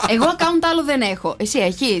 παιδιά? Εγώ account άλλο δεν έχω. Εσύ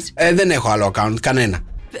έχεις? Δεν έχω άλλο account, κανένα.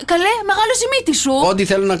 Καλέ, μεγάλο η μύτη σου. Ό,τι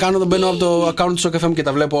θέλω να κάνω τον μπαίνω από το account του Sok FM και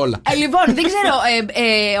τα βλέπω όλα. Λοιπόν, δεν ξέρω.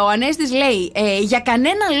 Ο Ανέστης λέει: για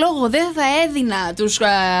κανένα λόγο δεν θα έδινα τους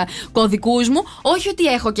κωδικούς μου. Όχι ότι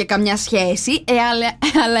έχω και καμιά σχέση,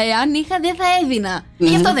 αλλά εάν είχα δεν θα έδινα.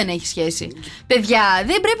 Γι' αυτό δεν έχει σχέση. Παιδιά,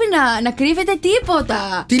 δεν πρέπει να κρύβετε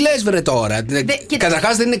τίποτα. Τι λες, βρε τώρα?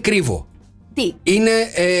 Καταρχάς δεν είναι κρύβο. Τι?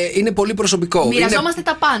 Είναι πολύ προσωπικό. Μοιραζόμαστε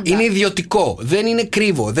τα πάντα. Είναι ιδιωτικό. Δεν είναι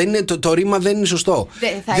κρύβο. Δεν είναι, το ρήμα δεν είναι σωστό.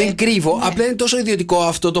 Δεν κρύβω. Ναι. Απλά είναι τόσο ιδιωτικό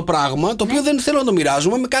αυτό το πράγμα, το οποίο δεν θέλω να το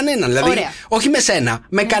μοιράζουμε με κανέναν. Δηλαδή, ωραία. Όχι με σένα,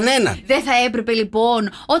 με κανέναν. Δεν θα έπρεπε λοιπόν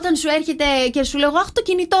όταν σου έρχεται και σου λέω: αχ, το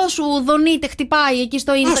κινητό σου δονείται, χτυπάει εκεί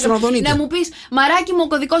στο Instagram. Να μου πει: μαράκι μου, ο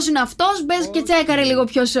κωδικός είναι αυτός. Μπες και τσέκαρε λίγο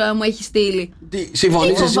ποιος μου έχει στείλει.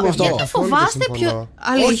 Συμφωνείς εσύ με αυτό? Γιατί φοβάστε πιο.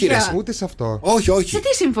 Αλήθεια. Ούτε σε αυτό. Όχι. Σε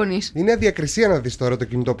τι συμφωνείς? Είναι διακρισία να δεις τώρα το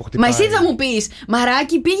κινητό που χτυπάει. Μα εσύ θα μου πεις: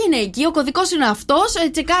 μαράκι, πήγαινε εκεί, ο κωδικός είναι αυτός,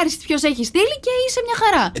 τσεκάρεις ποιος έχει στείλει και είσαι μια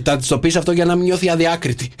χαρά. Θα της το πεις αυτό για να μην νιώθει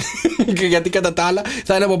αδιάκριτη. Γιατί κατά τα άλλα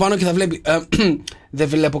θα είναι από πάνω και θα βλέπει. Δεν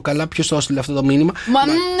βλέπω καλά ποιος το έστειλε αυτό το μήνυμα.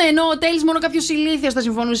 Ενώ ο Τέλης μόνο κάποιος ηλίθιος θα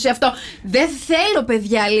συμφωνούσε σε αυτό. Δεν θέλω,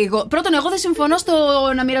 παιδιά, λίγο. Πρώτον, εγώ δεν συμφωνώ στο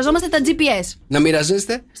να μοιραζόμαστε τα GPS. Να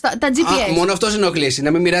μοιραζέστε? Τα GPS. Μόνο αυτό σε ενοχλεί.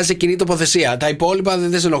 Να μην μοιράζει κοινή τοποθεσία. Τα υπόλοιπα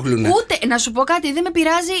δεν σε ενοχλούν. Ούτε, να σου πω κάτι, δεν με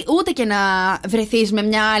πειράζει ούτε και να βρεθείς με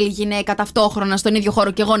μια άλλη γυναίκα ταυτόχρονα στον ίδιο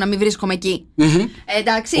χώρο και εγώ να μην βρίσκομαι εκεί.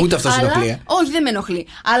 Εντάξει. Ούτε αυτό σε ενοχλεί. Όχι, δεν με ενοχλεί.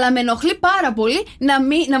 Αλλά με ενοχλεί πάρα πολύ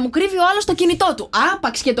να μου κρύβει ο άλλος το κινητό του.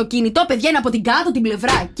 Άπαξ και το κινητό, παιδιά, είναι από την κάτω την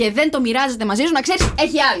πλευρά και δεν το μοιράζεται μαζί σου, να ξέρεις,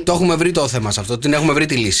 έχει άλλη. Το έχουμε βρει το θέμα σε αυτό. Την έχουμε βρει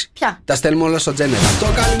τη λύση. Ποια? Τα στέλνουμε όλα στο General. Το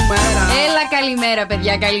καλημέρα. Έλα, καλημέρα,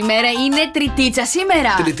 παιδιά, καλημέρα. Είναι Τριτίτσα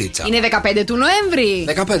σήμερα. Τριτίτσα. Είναι 15 του Νοέμβρη.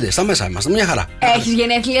 15, στα μέσα είμαστε, μια χαρά. Έχεις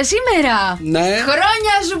γενέθλια σήμερα? Ναι.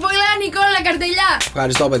 Χρόνια σου πολλά, Νικόλα Καρτελιά.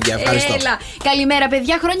 Ευχαριστώ, παιδιά, ευχαριστώ. Έλα. Καλημέρα,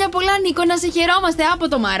 παιδιά, χρόνια πολλά, Νίκο, να σε χαιρόμαστε από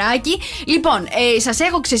το μαράκι. Λοιπόν, σας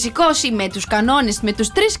έχω ξεσηκώσει με τους κανόνες, με τους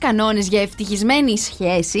 3 κανόνες για ευτυχισμένη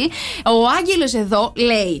σχέση. Ο Άγγελος εδώ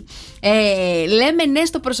λέει: λέμε ναι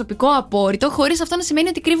στο προσωπικό απόρριτο, χωρίς αυτό να σημαίνει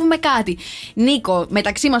ότι κρύβουμε κάτι. Νίκο,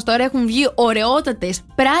 μεταξύ μας τώρα έχουν βγει ωραιότατες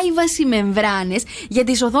privacy μεμβράνες για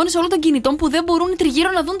τις οθόνες όλων των κινητών που δεν μπορούν τριγύρω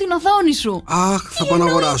να δουν την οθόνη σου. Αχ, θα πάω να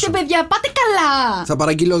αγοράσω. Παιδιά, πάτε καλά. Θα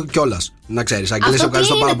παραγγείλω κιόλας. Να ξέρεις, Αγγέλη, σε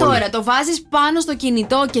ευχαριστώ πάρα πολύ. Τώρα, το βάζεις πάνω στο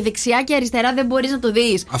κινητό και δεξιά και αριστερά δεν μπορείς να το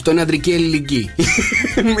δεις. Αυτό είναι αντρική ελληνική.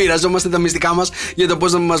 Μοιραζόμαστε τα μυστικά μας για το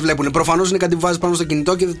πώς να μας βλέπουν. Προφανώς είναι κάτι που βάζεις πάνω στο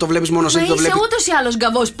κινητό και το βλέπεις μόνο εσύ. Μα είσαι ούτως ή άλλως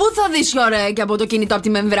γκαβός. Πού θα δεις ωραία και από το κινητό από τη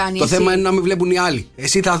μεμβράνη? Το θέμα είναι να μην βλέπουν οι άλλοι.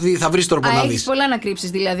 Εσύ θα βρεις τρόπο να δεις. Έχεις πολλά να κρύψεις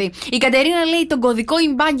δηλαδή. Η Κατερίνα λέει τον κωδικό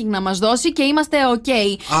e-banking να μας δώσει και είμαστε OK.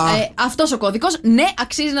 Αυτός ο κωδικός, ναι,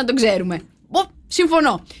 αξίζει να τον ξέρουμε.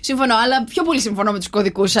 Συμφωνώ, αλλά πιο πολύ συμφωνώ με τους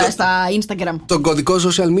κωδικούς στα Instagram. Τον κωδικό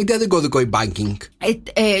social media, δεν κωδικό e-banking.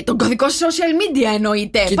 Τον κωδικό social media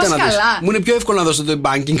εννοείται. Πας καλά. Μου είναι πιο εύκολο να δώσω το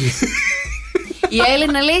e-banking. Η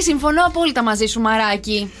Έλενα λέει: συμφωνώ απόλυτα μαζί σου,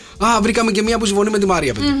 μαράκι. Βρήκαμε και μία που συμφωνεί με τη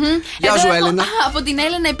Μαρία, παιδιά. Γεια σου, Έλενα. Από την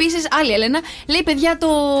Έλενα επίσης, άλλη Έλενα, λέει: παιδιά,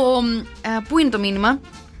 πού είναι το μήνυμα?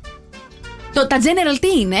 Τα general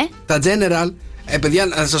τι είναι? Τα general. Παιδιά,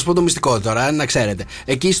 να σας πω το μυστικό τώρα, να ξέρετε.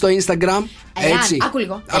 Εκεί στο Instagram. Έτσι. Άκου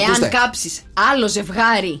λίγο. Εάν κάψεις άλλο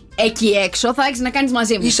ζευγάρι εκεί έξω, θα έχεις να κάνεις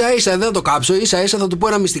μαζί μου. Ίσα-ίσα δεν θα το κάψω, ίσα-ίσα θα του πω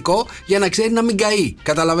ένα μυστικό για να ξέρει να μην καεί.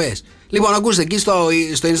 Καταλαβες. Λοιπόν, ακούστε, εκεί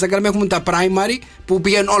στο Instagram έχουμε τα primary που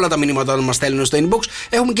πηγαίνουν όλα τα μηνύματα όταν μας στέλνουν στο inbox.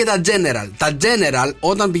 Έχουμε και τα general. Τα general,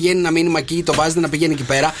 όταν πηγαίνει ένα μήνυμα εκεί, το βάζετε να πηγαίνει εκεί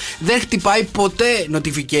πέρα, δεν χτυπάει ποτέ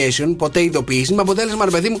notification, ποτέ ειδοποίηση. Με αποτέλεσμα,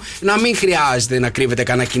 ρε παιδί μου, να μην χρειάζεται να κρύβετε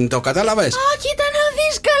κανένα κινητό. Κατάλαβες. Κοίτα να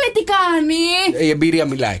δεις, καλέ τι κάνει. Η εμπειρία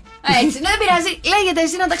μιλάει. Έτσι, δεν πειράζει. Λέγεται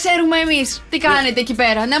εσύ να τα ξέρουμε εμείς. Τι κάνετε εκεί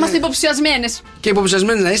πέρα, να είμαστε υποψιασμένες. Και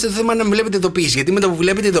υποψιασμένοι να είστε, το θέμα είναι να μην βλέπετε ειδοποίηση. Γιατί με το που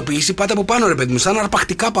βλέπετε ειδοποίηση πάτε από πάνω, ρε παιδί μου, σαν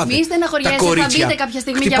αρπακτικά πάτε. Τα κορίτσια. Θα μπείτε κάποια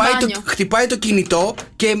στιγμή για μπάνιο. Χτυπάει το κινητό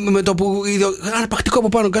και με το που. Αρπακτικό από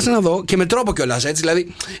πάνω, κάτσε να δω. Και με τρόπο κιόλας έτσι.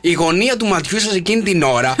 Δηλαδή η γωνία του ματιού σας εκείνη την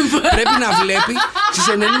ώρα πρέπει να βλέπει στις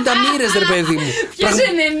 90 μοίρες, ρε παιδί μου. Ποιες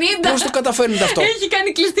 90? Πώς το καταφέρνετε αυτό? Έχει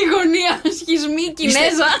κάνει κλειστή γωνία. Σχισμή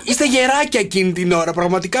Κινέζα. Είστε γεράκια εκείνη την ώρα.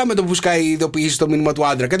 Πραγματικά με το που σκάει η ειδοποίηση στο μήνυμα του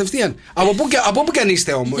άντρα. Κατευθείαν. Από πού κι αν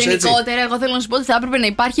είστε όμως. Γενικότερα, εγώ θέλω να σου πω ότι θα έπρεπε να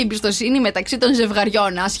υπάρχει εμπιστοσύνη μεταξύ των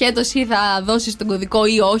ζευγαριών. Ασχέτως ή θα δώσεις τον κωδικό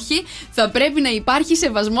ή όχι. Θα πρέπει να υπάρχει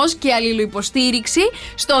σεβασμός και αλληλοϊποστήριξη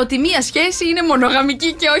στο ότι μία σχέση είναι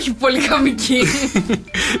μονογαμική και όχι πολυγαμική.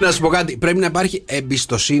 Να σου πω κάτι, πρέπει να υπάρχει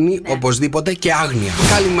εμπιστοσύνη οπωσδήποτε και άγνοια.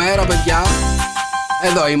 Καλημέρα, παιδιά.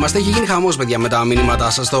 Εδώ είμαστε. Έχει γίνει χαμός, παιδιά, με τα μηνύματά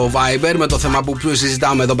σας στο Viber, με το θέμα που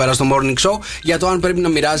συζητάμε εδώ πέρα στο Morning Show, για το αν πρέπει να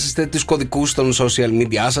μοιράζεστε τους κωδικούς των social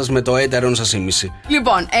media σας με το έτερον σας ήμιση.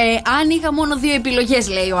 Λοιπόν, αν είχα μόνο δύο επιλογές,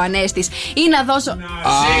 λέει ο Ανέστης, ή να δώσω.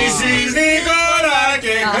 Ζήσεις τη χώρα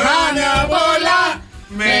και χρόνια πολλά,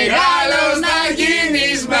 μεγάλος να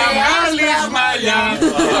γίνεις, μεγάλη μαλλιά,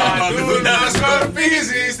 παντού να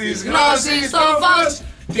σκορπίζεις τις γνώσεις στο φως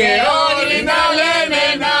και όλοι να λένε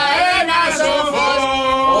ένα σοφός.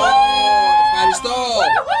 Ευχαριστώ.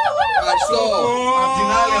 Απ' την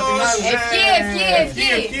άλλη.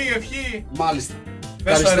 Ευχή. Μάλιστα.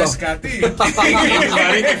 Δεν σου αρέσει κάτι? Είναι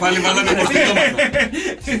βαρύ κεφάλι, βάλαμε υποστήλωμα.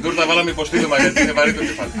 Στην τούρτα βάλαμε υποστήλωμα γιατί είναι βαρύ το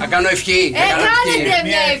κεφάλι. Να κάνω ευχή. Κάνετε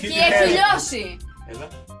μια ευχή, έχει λιώσει.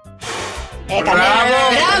 Μπράβο.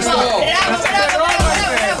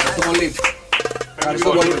 Ευχαριστώ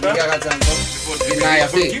πολύ, κυρία Γατζάντο. Πεινάει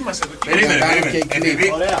αυτή. Περίμενε.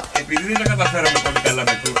 Επειδή δεν τα καταφέραμε πολύ καλά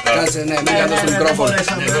με τούρτα. Κάτσε, ναι, μην κάτω στο μικρόφωνο.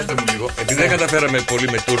 Δώστε μου λίγο. Επειδή δεν καταφέραμε πολύ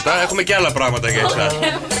με τούρτα, έχουμε και άλλα πράγματα για εσάς.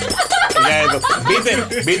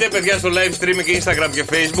 Μπείτε, παιδιά, στο live streaming και Instagram και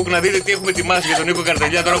Facebook να δείτε τι έχουμε ετοιμάσει για τον Νίκο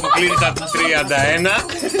Καρτελιά τώρα που κλείνει τα 31.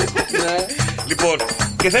 Λοιπόν,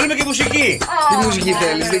 και θέλουμε και μουσική. Τι μουσική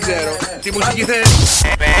θέλεις, δεν ξέρω. Τι μουσική θέλεις?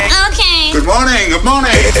 Good morning.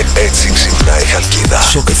 Έτσι ξυπνάει η Χαλκίδα.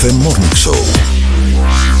 Sok FM Morning Show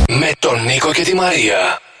με τον Νίκο και τη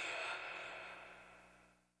Μαρία.